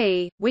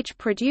 (LRT), which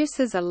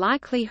produces a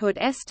likelihood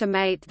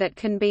estimate that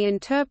can be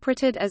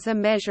interpreted as a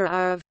measure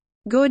of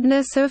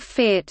goodness of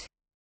fit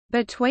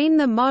between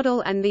the model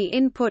and the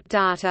input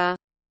data.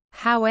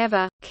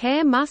 However,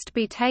 care must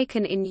be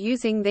taken in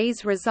using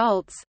these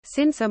results,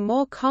 since a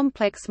more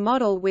complex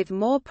model with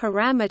more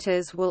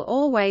parameters will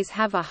always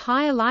have a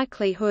higher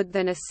likelihood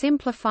than a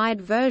simplified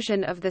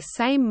version of the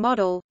same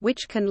model,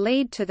 which can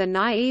lead to the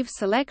naive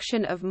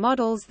selection of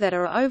models that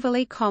are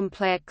overly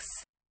complex.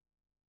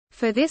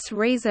 For this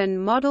reason,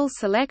 model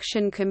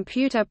selection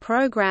computer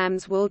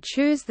programs will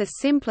choose the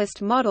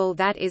simplest model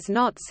that is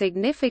not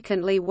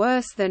significantly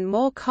worse than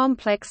more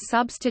complex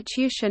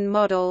substitution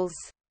models.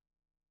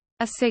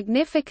 A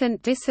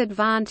significant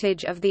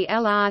disadvantage of the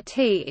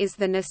LRT is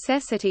the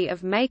necessity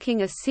of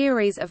making a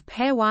series of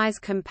pairwise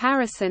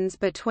comparisons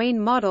between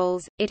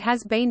models. It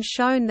has been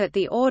shown that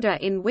the order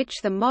in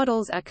which the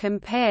models are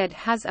compared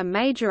has a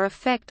major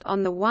effect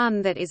on the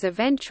one that is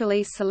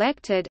eventually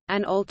selected.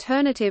 An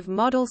alternative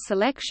model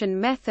selection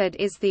method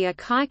is the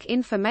Archaic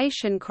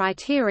Information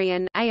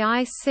Criterion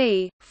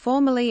 (AIC),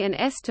 formerly an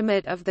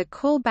estimate of the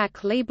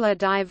Kullback-Leibler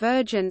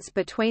divergence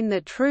between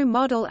the true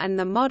model and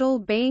the model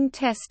being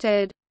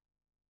tested.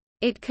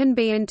 It can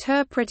be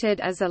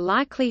interpreted as a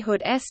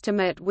likelihood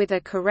estimate with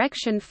a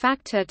correction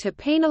factor to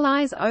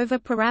penalize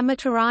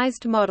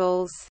overparameterized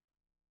models.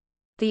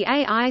 The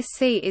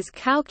AIC is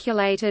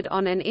calculated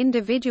on an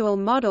individual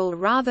model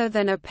rather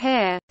than a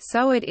pair,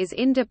 so it is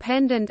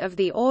independent of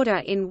the order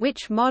in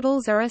which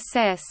models are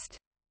assessed.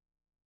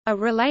 A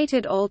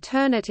related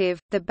alternative,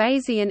 the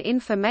Bayesian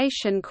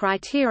Information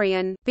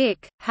Criterion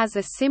 (BIC), has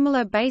a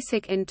similar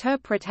basic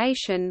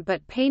interpretation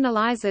but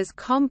penalizes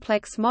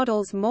complex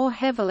models more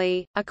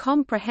heavily. A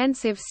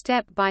comprehensive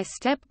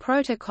step-by-step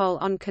protocol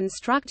on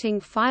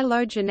constructing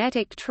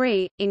phylogenetic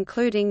tree,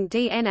 including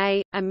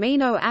DNA,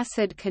 amino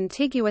acid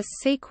contiguous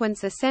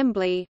sequence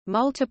assembly,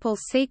 multiple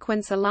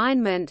sequence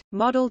alignment,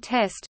 model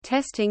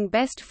testing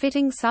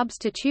best-fitting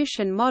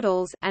substitution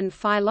models, and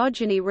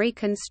phylogeny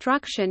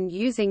reconstruction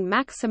using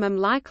maximum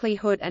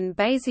likelihood and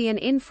Bayesian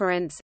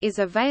inference, is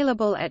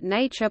available at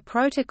Nature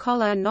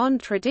Protocol. A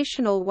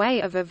non-traditional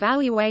way of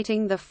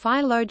evaluating the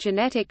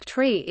phylogenetic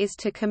tree is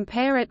to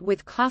compare it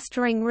with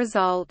clustering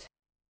result.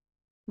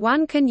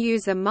 One can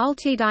use a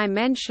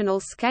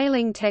multidimensional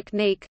scaling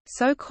technique,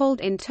 so-called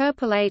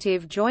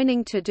interpolative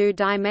joining, to do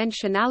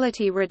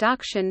dimensionality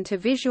reduction to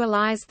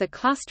visualize the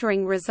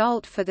clustering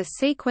result for the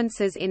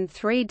sequences in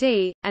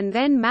 3D, and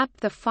then map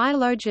the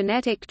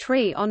phylogenetic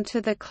tree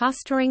onto the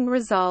clustering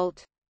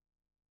result.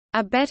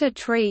 A better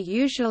tree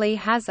usually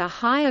has a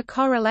higher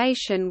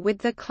correlation with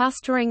the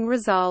clustering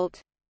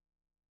result.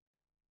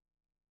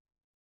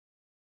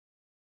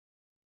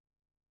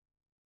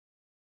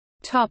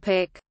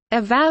 Topic: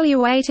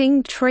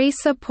 Evaluating tree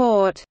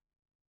support.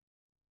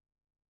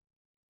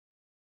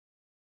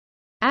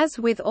 As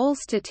with all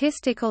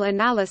statistical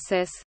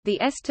analysis,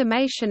 the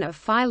estimation of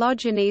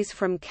phylogenies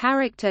from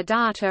character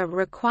data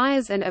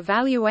requires an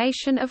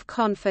evaluation of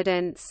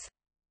confidence.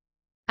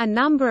 A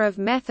number of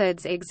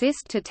methods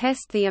exist to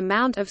test the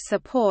amount of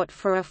support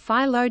for a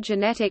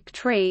phylogenetic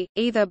tree,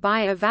 either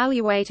by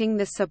evaluating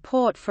the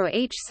support for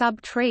each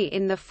subtree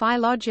in the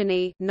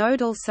phylogeny,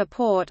 nodal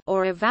support,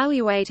 or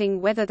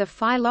evaluating whether the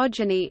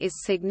phylogeny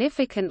is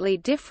significantly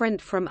different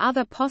from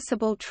other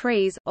possible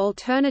trees,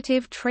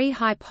 alternative tree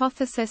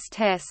hypothesis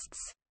tests.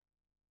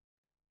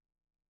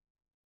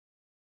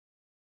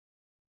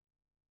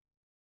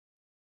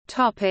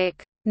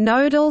 Topic: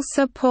 Nodal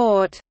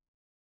support.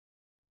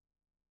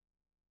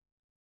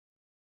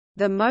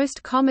 The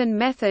most common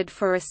method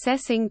for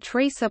assessing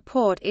tree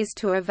support is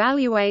to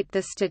evaluate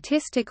the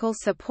statistical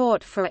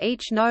support for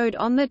each node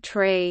on the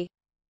tree.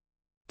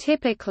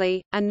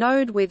 Typically, a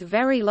node with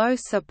very low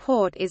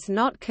support is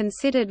not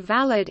considered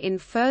valid in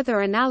further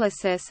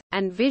analysis,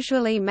 and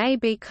visually may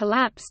be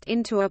collapsed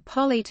into a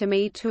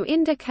polytomy to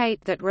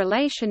indicate that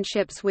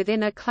relationships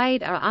within a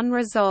clade are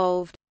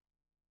unresolved.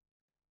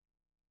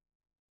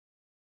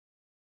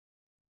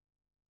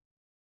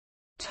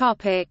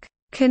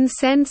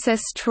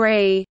 Consensus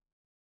tree.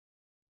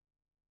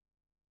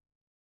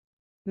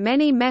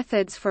 Many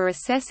methods for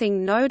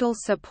assessing nodal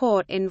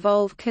support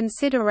involve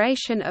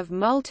consideration of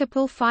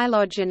multiple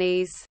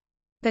phylogenies.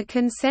 The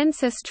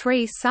consensus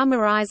tree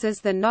summarizes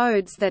the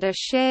nodes that are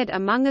shared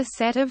among a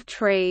set of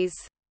trees.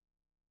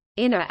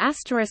 In a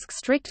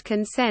 *strict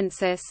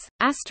consensus,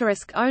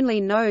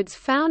 *only nodes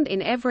found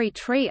in every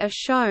tree are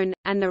shown,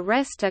 and the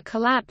rest are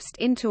collapsed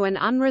into an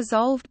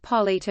unresolved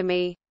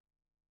polytomy.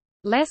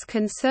 Less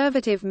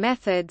conservative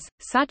methods,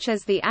 such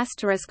as the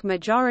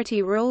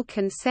 *majority rule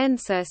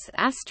consensus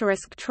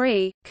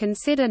tree,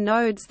 consider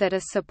nodes that are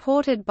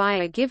supported by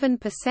a given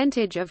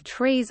percentage of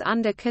trees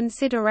under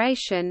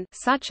consideration,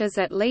 such as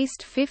at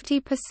least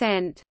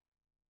 50%.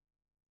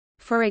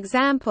 For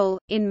example,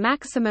 in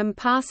maximum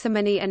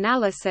parsimony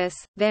analysis,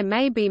 there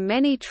may be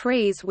many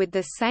trees with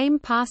the same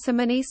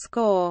parsimony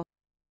score.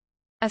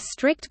 A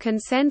strict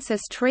consensus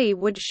tree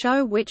would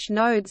show which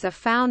nodes are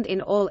found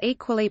in all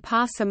equally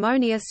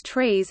parsimonious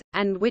trees,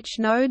 and which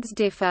nodes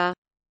differ.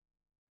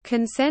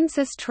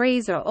 Consensus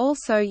trees are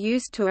also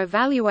used to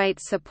evaluate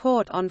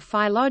support on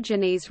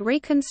phylogenies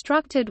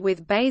reconstructed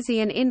with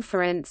Bayesian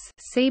inference.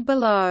 See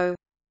below.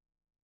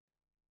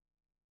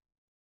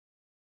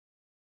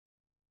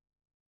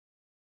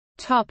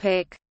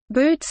 Topic: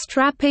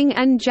 Bootstrapping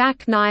and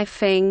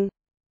jackknifing.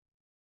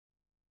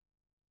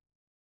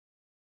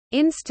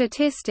 In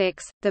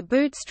statistics, the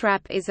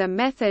bootstrap is a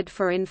method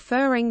for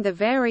inferring the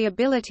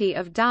variability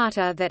of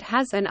data that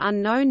has an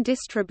unknown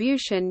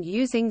distribution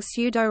using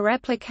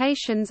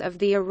pseudo-replications of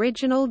the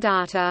original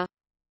data.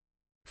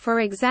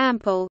 For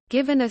example,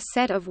 given a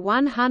set of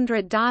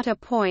 100 data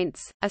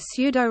points, a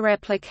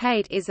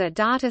pseudo-replicate is a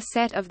data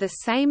set of the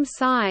same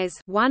size,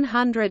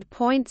 100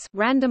 points,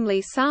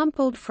 randomly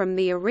sampled from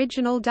the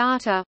original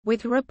data,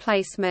 with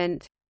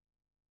replacement.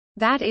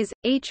 That is,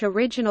 each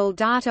original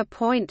data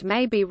point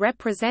may be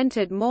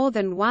represented more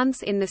than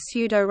once in the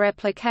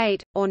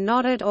pseudo-replicate, or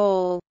not at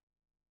all.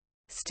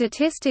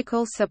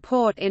 Statistical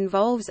support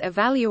involves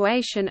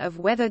evaluation of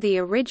whether the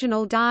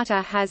original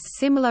data has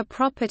similar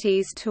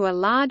properties to a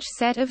large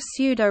set of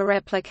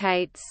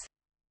pseudo-replicates.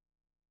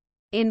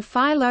 In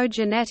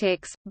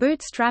phylogenetics,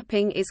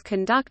 bootstrapping is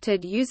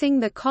conducted using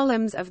the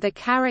columns of the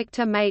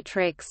character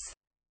matrix.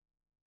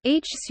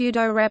 Each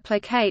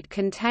pseudo-replicate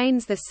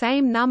contains the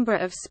same number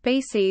of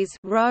species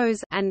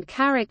rows and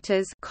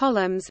characters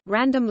columns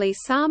randomly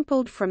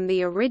sampled from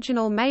the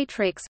original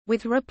matrix,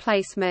 with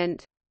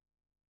replacement.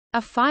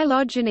 A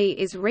phylogeny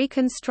is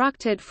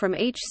reconstructed from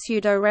each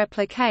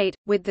pseudoreplicate,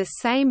 with the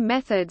same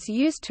methods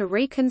used to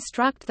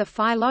reconstruct the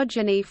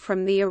phylogeny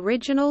from the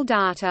original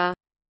data.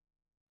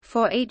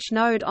 For each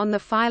node on the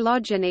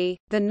phylogeny,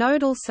 the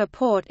nodal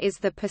support is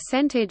the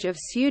percentage of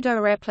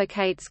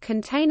pseudoreplicates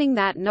containing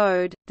that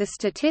node. The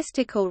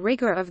statistical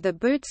rigor of the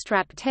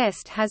bootstrap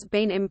test has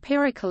been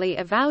empirically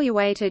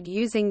evaluated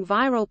using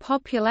viral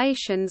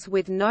populations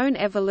with known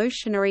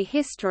evolutionary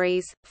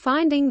histories,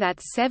 finding that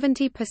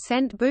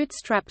 70%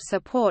 bootstrap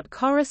support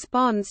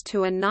corresponds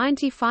to a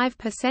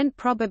 95%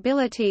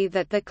 probability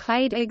that the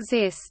clade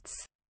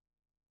exists.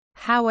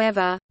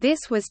 However,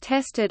 this was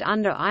tested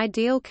under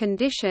ideal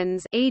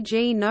conditions,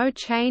 e.g. no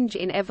change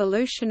in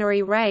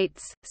evolutionary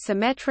rates,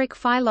 symmetric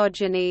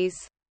phylogenies.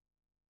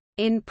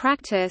 In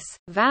practice,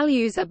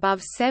 values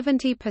above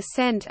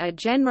 70% are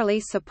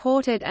generally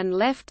supported and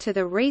left to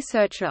the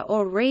researcher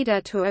or reader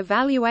to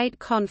evaluate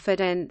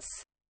confidence.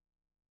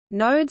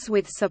 Nodes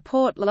with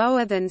support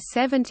lower than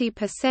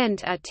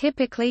 70% are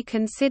typically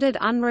considered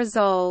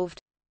unresolved.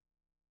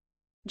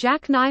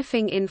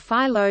 Jackknifing in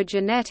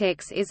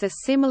phylogenetics is a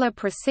similar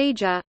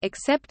procedure,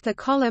 except the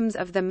columns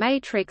of the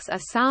matrix are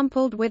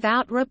sampled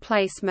without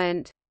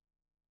replacement.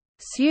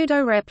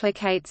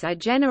 Pseudoreplicates are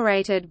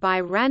generated by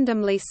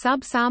randomly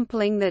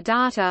subsampling the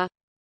data.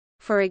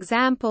 For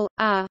example,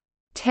 a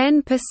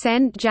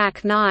 10%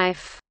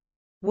 jackknife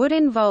would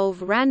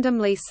involve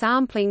randomly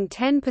sampling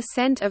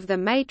 10% of the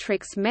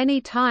matrix many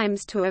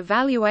times to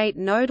evaluate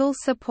nodal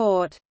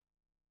support.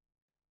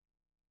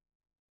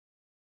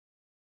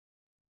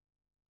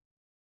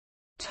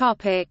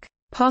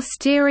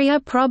 Posterior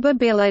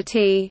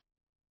probability.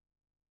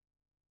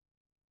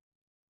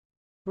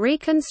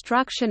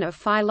 Reconstruction of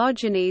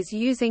phylogenies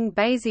using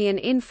Bayesian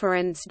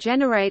inference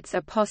generates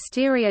a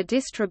posterior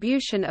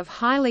distribution of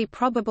highly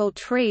probable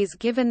trees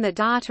given the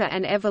data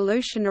and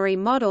evolutionary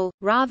model,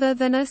 rather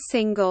than a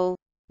single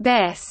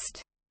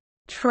best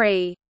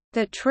tree.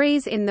 The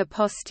trees in the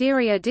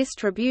posterior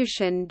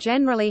distribution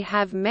generally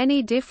have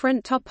many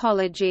different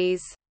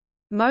topologies.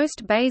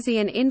 Most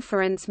Bayesian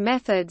inference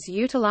methods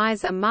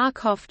utilize a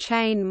Markov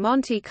chain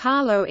Monte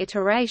Carlo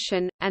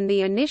iteration, and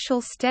the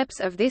initial steps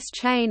of this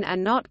chain are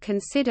not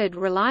considered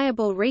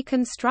reliable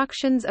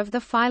reconstructions of the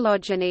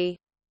phylogeny.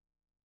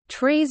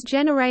 Trees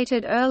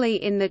generated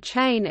early in the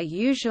chain are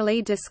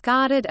usually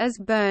discarded as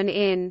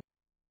burn-in.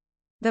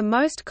 The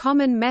most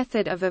common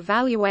method of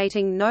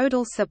evaluating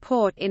nodal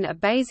support in a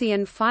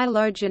Bayesian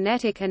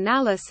phylogenetic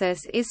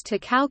analysis is to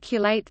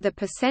calculate the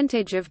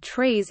percentage of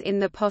trees in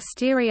the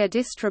posterior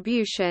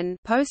distribution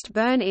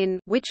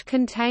post-burn-in which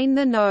contain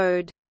the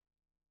node.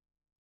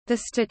 The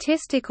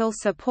statistical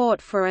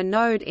support for a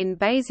node in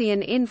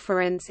Bayesian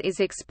inference is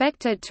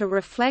expected to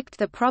reflect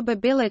the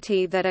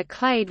probability that a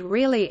clade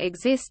really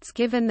exists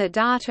given the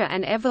data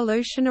and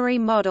evolutionary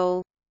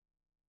model.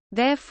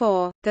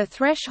 Therefore, the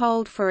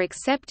threshold for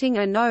accepting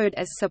a node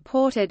as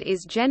supported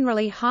is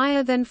generally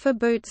higher than for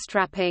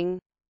bootstrapping.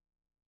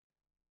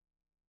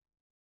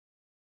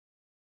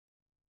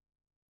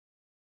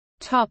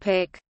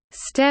 Topic: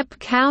 Step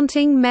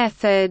counting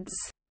methods.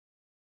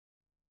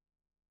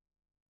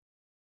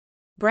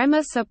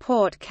 Bremer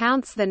support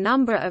counts the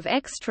number of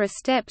extra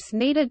steps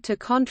needed to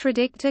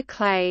contradict a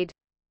clade.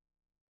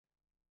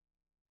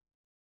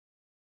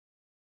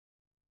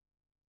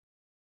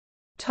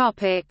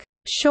 Topic: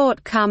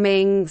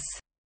 Shortcomings.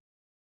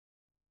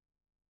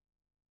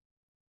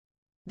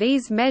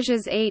 These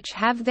measures each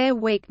have their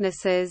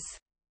weaknesses.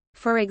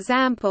 For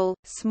example,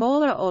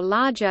 smaller or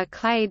larger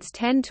clades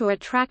tend to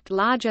attract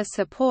larger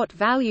support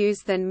values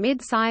than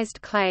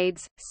mid-sized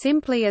clades,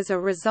 simply as a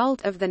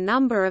result of the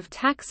number of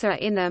taxa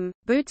in them.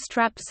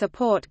 Bootstrap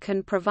support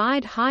can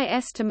provide high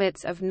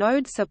estimates of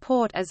node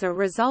support as a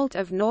result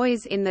of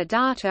noise in the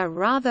data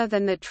rather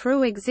than the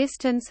true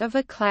existence of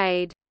a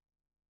clade.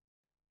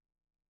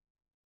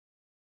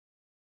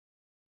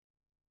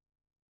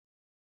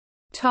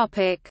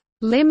 Topic: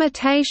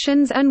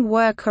 Limitations and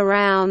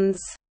workarounds.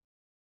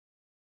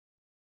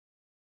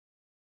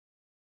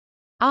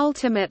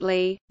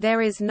 Ultimately,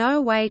 there is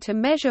no way to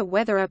measure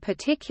whether a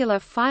particular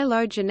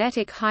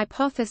phylogenetic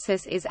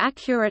hypothesis is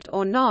accurate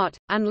or not,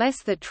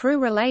 unless the true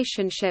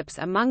relationships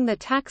among the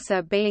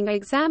taxa being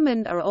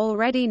examined are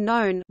already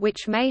known,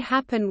 which may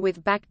happen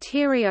with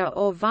bacteria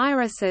or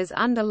viruses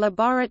under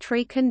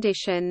laboratory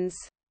conditions.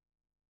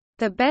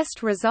 The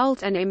best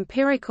result an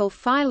empirical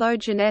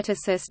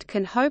phylogeneticist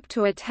can hope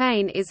to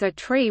attain is a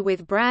tree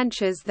with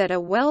branches that are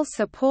well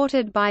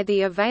supported by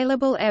the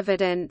available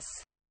evidence.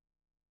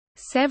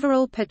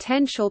 Several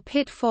potential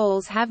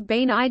pitfalls have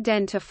been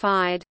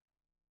identified.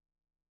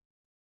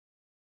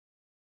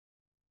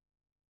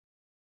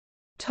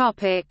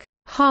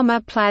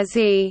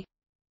 Homoplasy.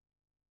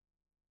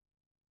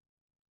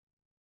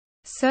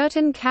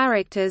 Certain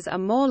characters are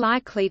more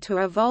likely to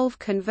evolve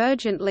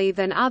convergently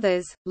than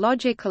others.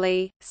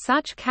 Logically,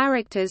 such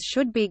characters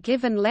should be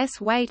given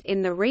less weight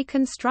in the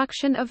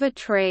reconstruction of a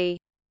tree.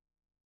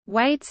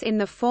 Weights in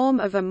the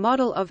form of a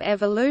model of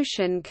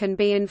evolution can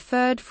be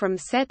inferred from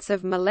sets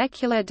of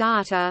molecular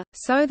data,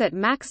 so that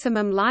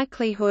maximum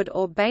likelihood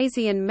or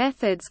Bayesian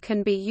methods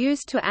can be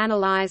used to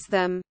analyze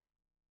them.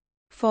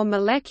 For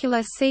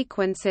molecular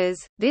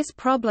sequences, this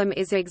problem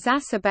is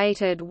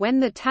exacerbated when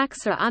the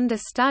taxa under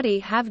study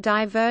have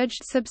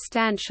diverged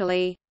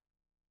substantially.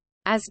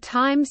 As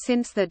time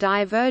since the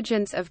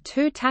divergence of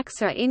two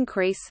taxa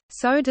increase,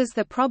 so does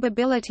the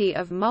probability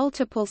of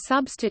multiple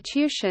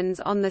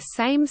substitutions on the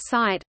same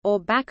site, or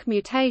back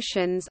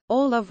mutations,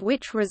 all of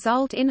which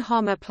result in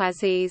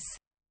homoplasies.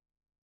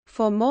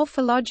 For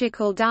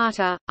morphological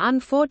data,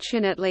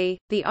 unfortunately,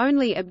 the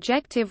only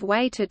objective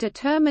way to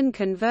determine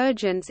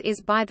convergence is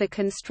by the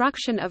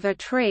construction of a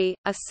tree,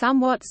 a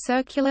somewhat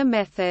circular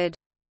method.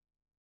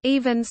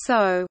 Even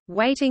so,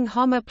 weighting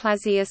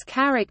homoplasious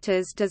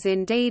characters does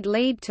indeed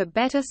lead to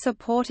better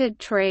supported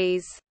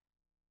trees.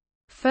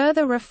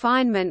 Further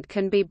refinement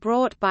can be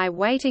brought by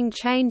weighting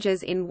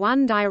changes in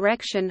one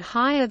direction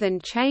higher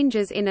than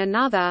changes in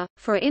another.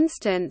 For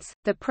instance,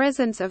 the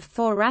presence of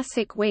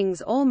thoracic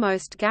wings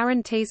almost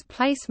guarantees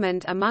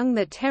placement among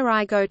the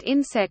pterygote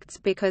insects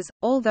because,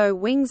 although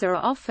wings are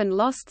often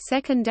lost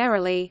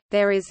secondarily,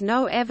 there is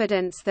no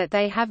evidence that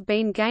they have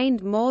been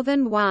gained more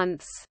than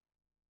once.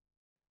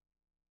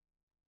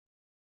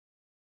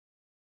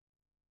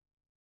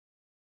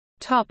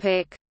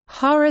 Topic: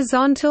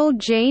 Horizontal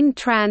gene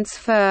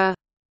transfer.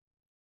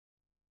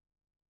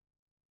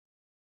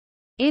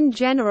 In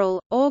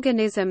general,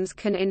 organisms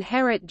can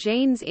inherit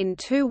genes in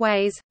two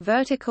ways: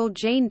 vertical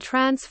gene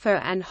transfer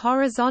and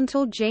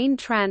horizontal gene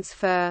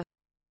transfer.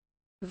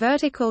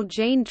 Vertical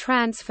gene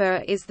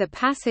transfer is the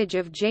passage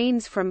of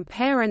genes from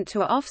parent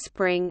to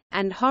offspring,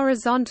 and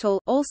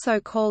horizontal, also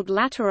called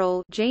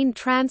lateral, gene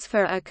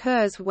transfer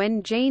occurs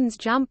when genes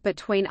jump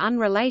between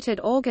unrelated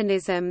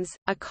organisms,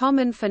 a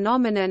common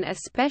phenomenon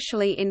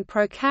especially in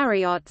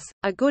prokaryotes.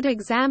 A good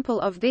example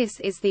of this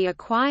is the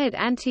acquired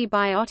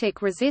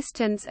antibiotic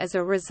resistance as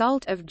a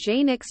result of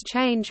gene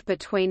exchange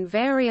between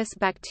various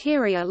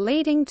bacteria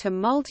leading to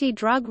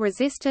multi-drug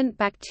resistant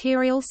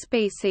bacterial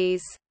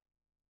species.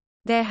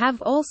 There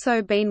have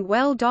also been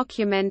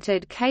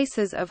well-documented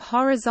cases of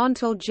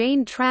horizontal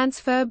gene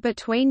transfer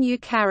between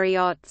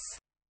eukaryotes.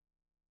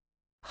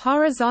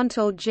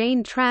 Horizontal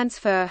gene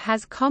transfer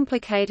has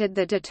complicated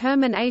the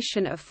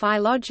determination of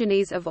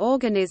phylogenies of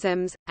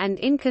organisms, and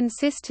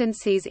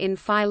inconsistencies in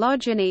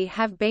phylogeny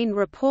have been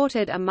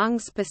reported among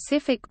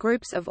specific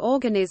groups of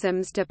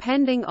organisms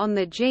depending on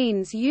the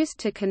genes used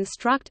to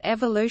construct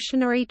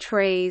evolutionary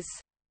trees.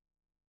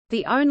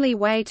 The only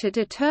way to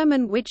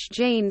determine which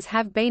genes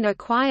have been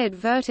acquired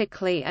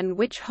vertically and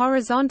which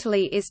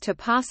horizontally is to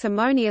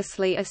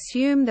parsimoniously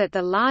assume that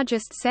the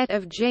largest set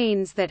of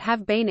genes that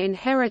have been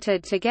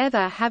inherited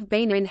together have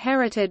been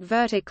inherited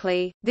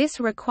vertically. This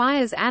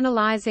requires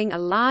analyzing a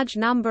large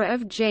number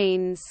of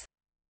genes.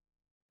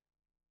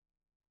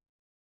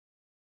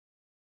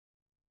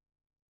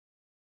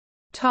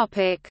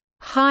 Topic: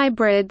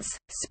 Hybrids,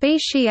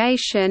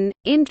 speciation,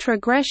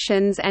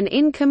 introgressions and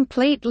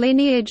incomplete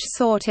lineage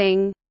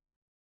sorting.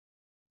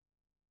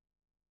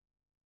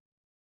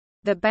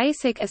 The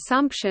basic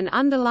assumption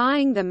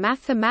underlying the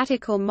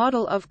mathematical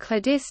model of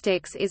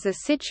cladistics is a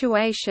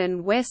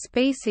situation where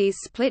species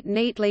split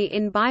neatly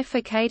in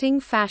bifurcating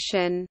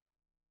fashion.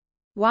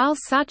 While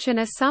such an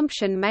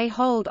assumption may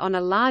hold on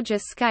a larger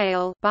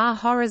scale, bar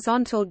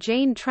horizontal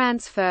gene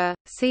transfer,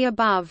 see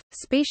above,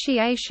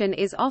 speciation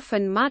is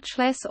often much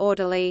less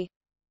orderly.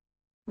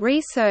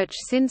 Research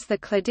since the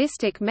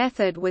cladistic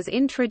method was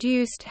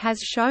introduced has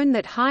shown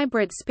that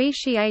hybrid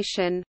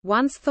speciation,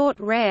 once thought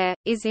rare,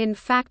 is in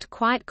fact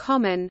quite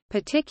common,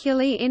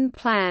 particularly in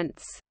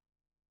plants.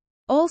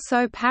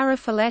 Also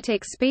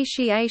paraphyletic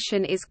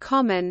speciation is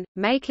common,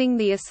 making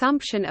the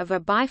assumption of a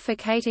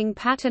bifurcating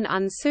pattern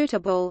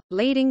unsuitable,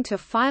 leading to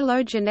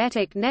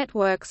phylogenetic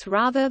networks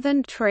rather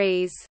than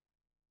trees.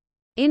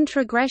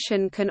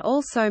 Introgression can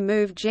also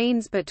move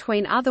genes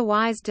between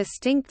otherwise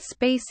distinct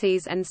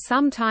species and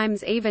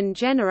sometimes even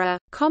genera,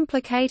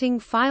 complicating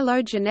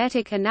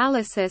phylogenetic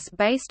analysis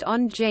based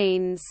on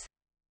genes.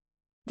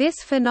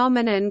 This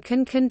phenomenon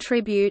can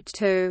contribute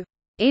to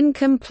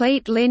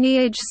incomplete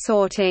lineage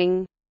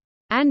sorting,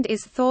 and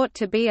is thought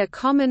to be a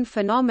common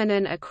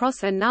phenomenon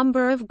across a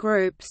number of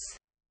groups.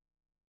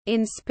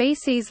 In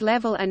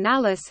species-level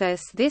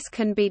analysis this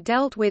can be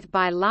dealt with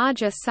by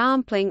larger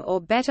sampling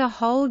or better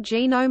whole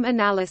genome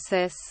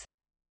analysis.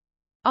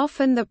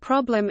 Often the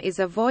problem is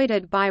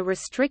avoided by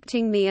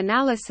restricting the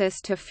analysis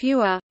to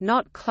fewer,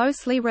 not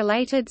closely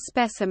related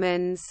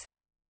specimens.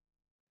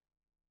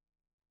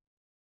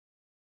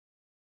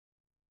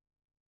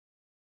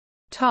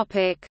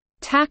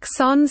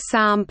 Taxon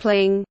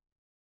sampling.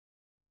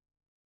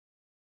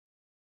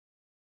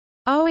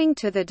 Owing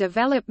to the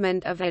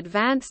development of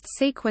advanced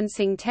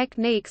sequencing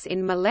techniques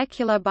in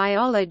molecular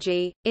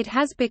biology, it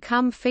has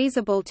become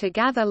feasible to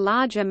gather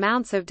large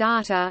amounts of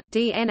data,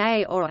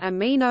 DNA or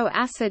amino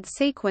acid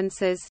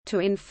sequences, to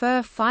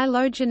infer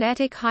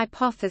phylogenetic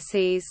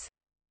hypotheses.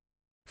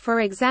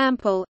 For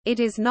example, it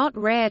is not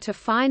rare to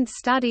find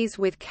studies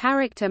with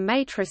character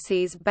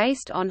matrices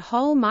based on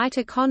whole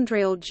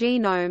mitochondrial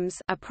genomes,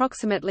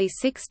 approximately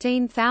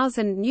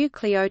 16,000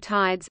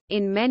 nucleotides,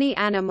 in many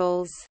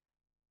animals.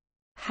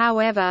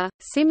 However,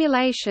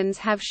 simulations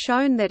have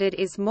shown that it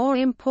is more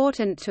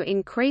important to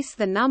increase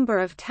the number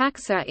of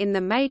taxa in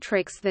the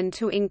matrix than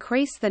to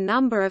increase the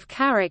number of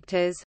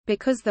characters,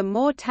 because the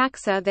more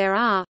taxa there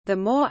are, the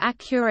more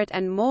accurate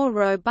and more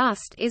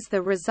robust is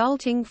the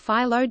resulting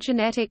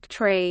phylogenetic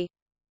tree.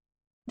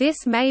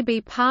 This may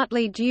be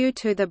partly due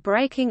to the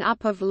breaking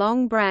up of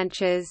long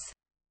branches.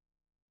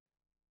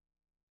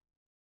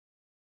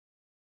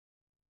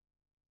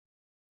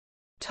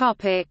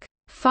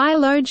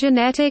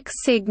 Phylogenetic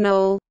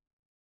signal.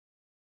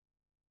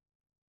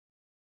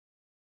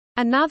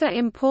 Another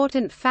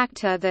important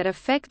factor that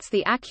affects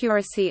the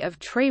accuracy of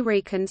tree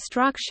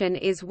reconstruction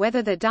is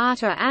whether the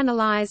data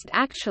analyzed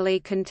actually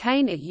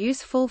contain a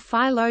useful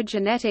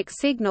phylogenetic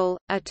signal,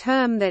 a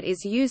term that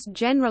is used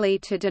generally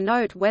to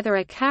denote whether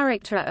a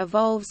character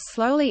evolves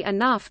slowly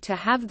enough to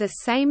have the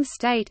same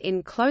state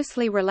in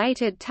closely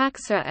related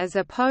taxa as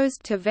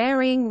opposed to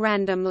varying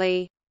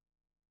randomly.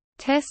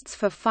 Tests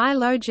for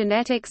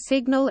phylogenetic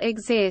signal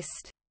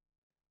exist.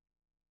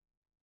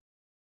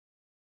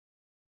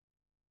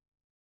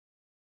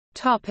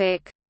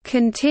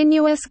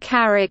 Continuous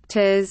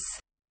characters.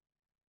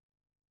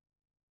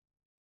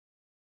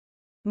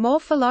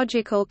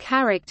 Morphological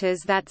characters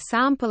that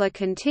sample a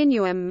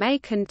continuum may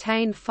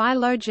contain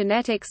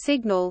phylogenetic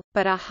signal,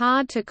 but are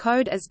hard to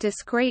code as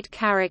discrete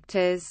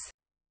characters.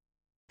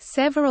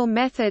 Several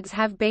methods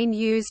have been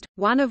used,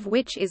 one of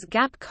which is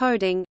gap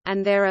coding,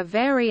 and there are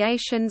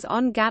variations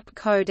on gap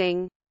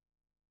coding.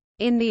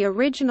 In the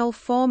original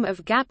form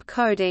of gap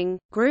coding,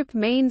 group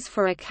means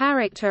for a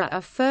character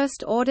are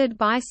first ordered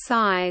by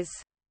size.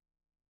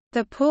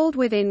 The pooled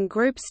within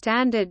group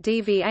standard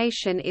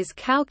deviation is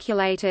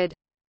calculated,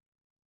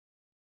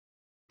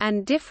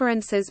 and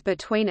differences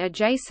between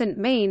adjacent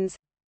means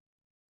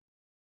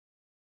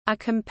are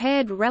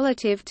compared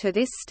relative to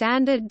this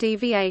standard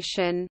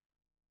deviation.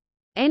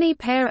 Any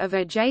pair of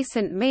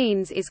adjacent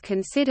means is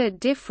considered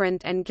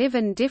different and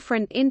given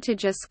different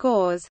integer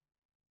scores.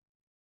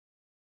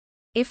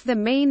 If the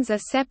means are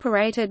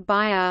separated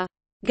by a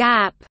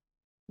gap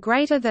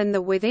greater than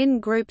the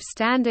within-group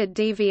standard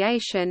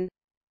deviation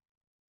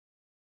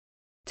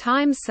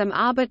times some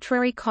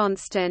arbitrary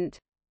constant.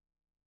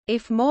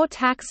 If more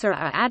taxa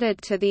are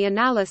added to the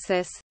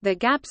analysis, the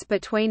gaps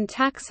between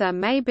taxa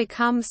may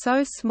become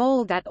so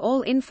small that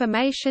all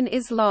information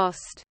is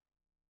lost.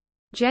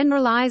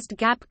 Generalized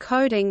gap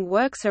coding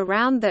works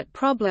around that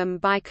problem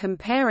by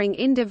comparing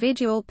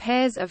individual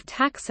pairs of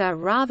taxa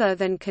rather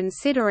than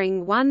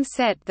considering one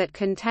set that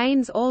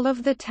contains all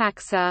of the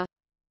taxa.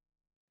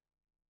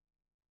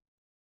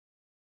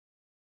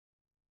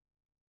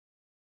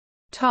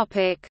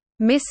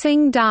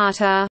 Missing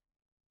data.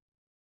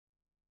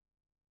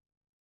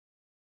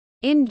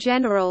 In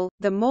general,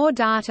 the more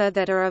data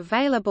that are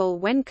available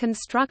when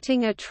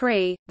constructing a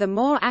tree, the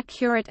more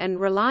accurate and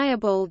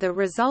reliable the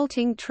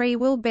resulting tree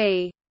will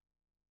be.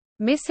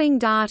 Missing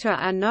data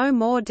are no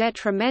more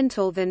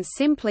detrimental than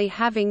simply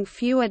having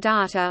fewer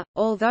data,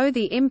 although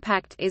the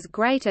impact is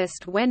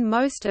greatest when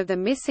most of the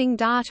missing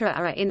data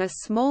are in a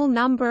small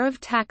number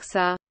of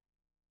taxa.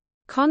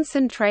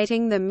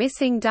 Concentrating the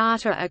missing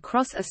data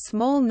across a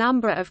small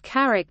number of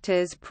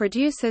characters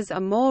produces a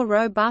more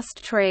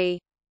robust tree.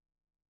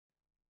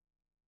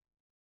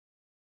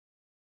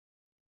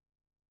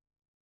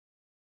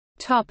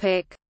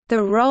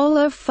 The role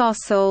of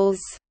fossils.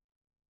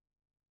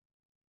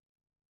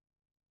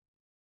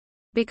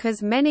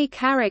 Because many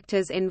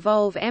characters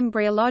involve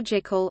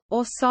embryological,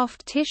 or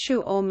soft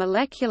tissue or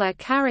molecular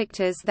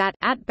characters that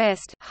at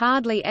best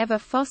hardly ever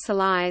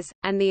fossilize,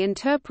 and the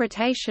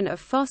interpretation of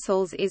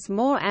fossils is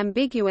more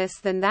ambiguous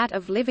than that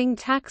of living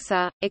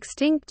taxa,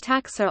 extinct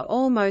taxa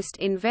almost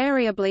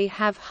invariably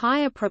have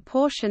higher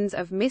proportions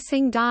of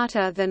missing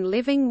data than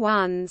living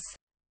ones.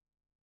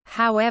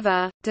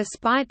 However,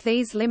 despite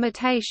these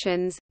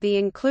limitations, the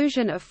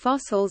inclusion of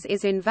fossils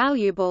is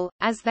invaluable,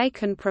 as they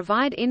can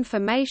provide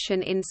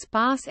information in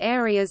sparse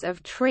areas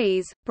of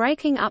trees,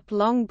 breaking up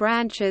long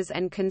branches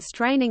and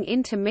constraining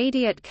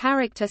intermediate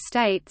character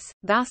states.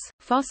 Thus,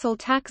 fossil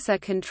taxa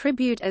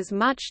contribute as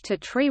much to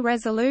tree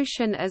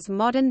resolution as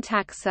modern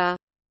taxa.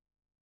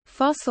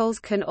 Fossils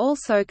can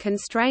also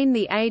constrain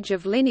the age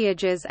of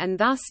lineages and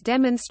thus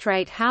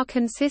demonstrate how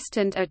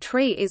consistent a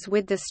tree is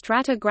with the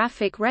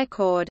stratigraphic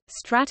record.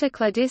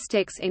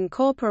 Stratocladistics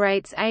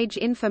incorporates age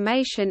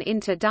information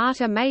into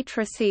data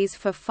matrices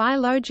for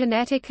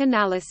phylogenetic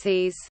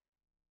analyses.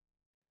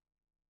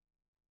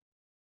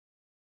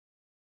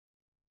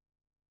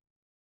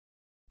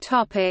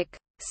 Topic: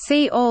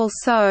 See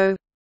also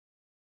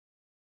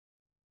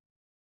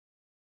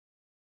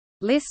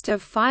List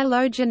of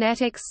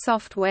phylogenetics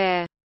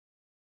software.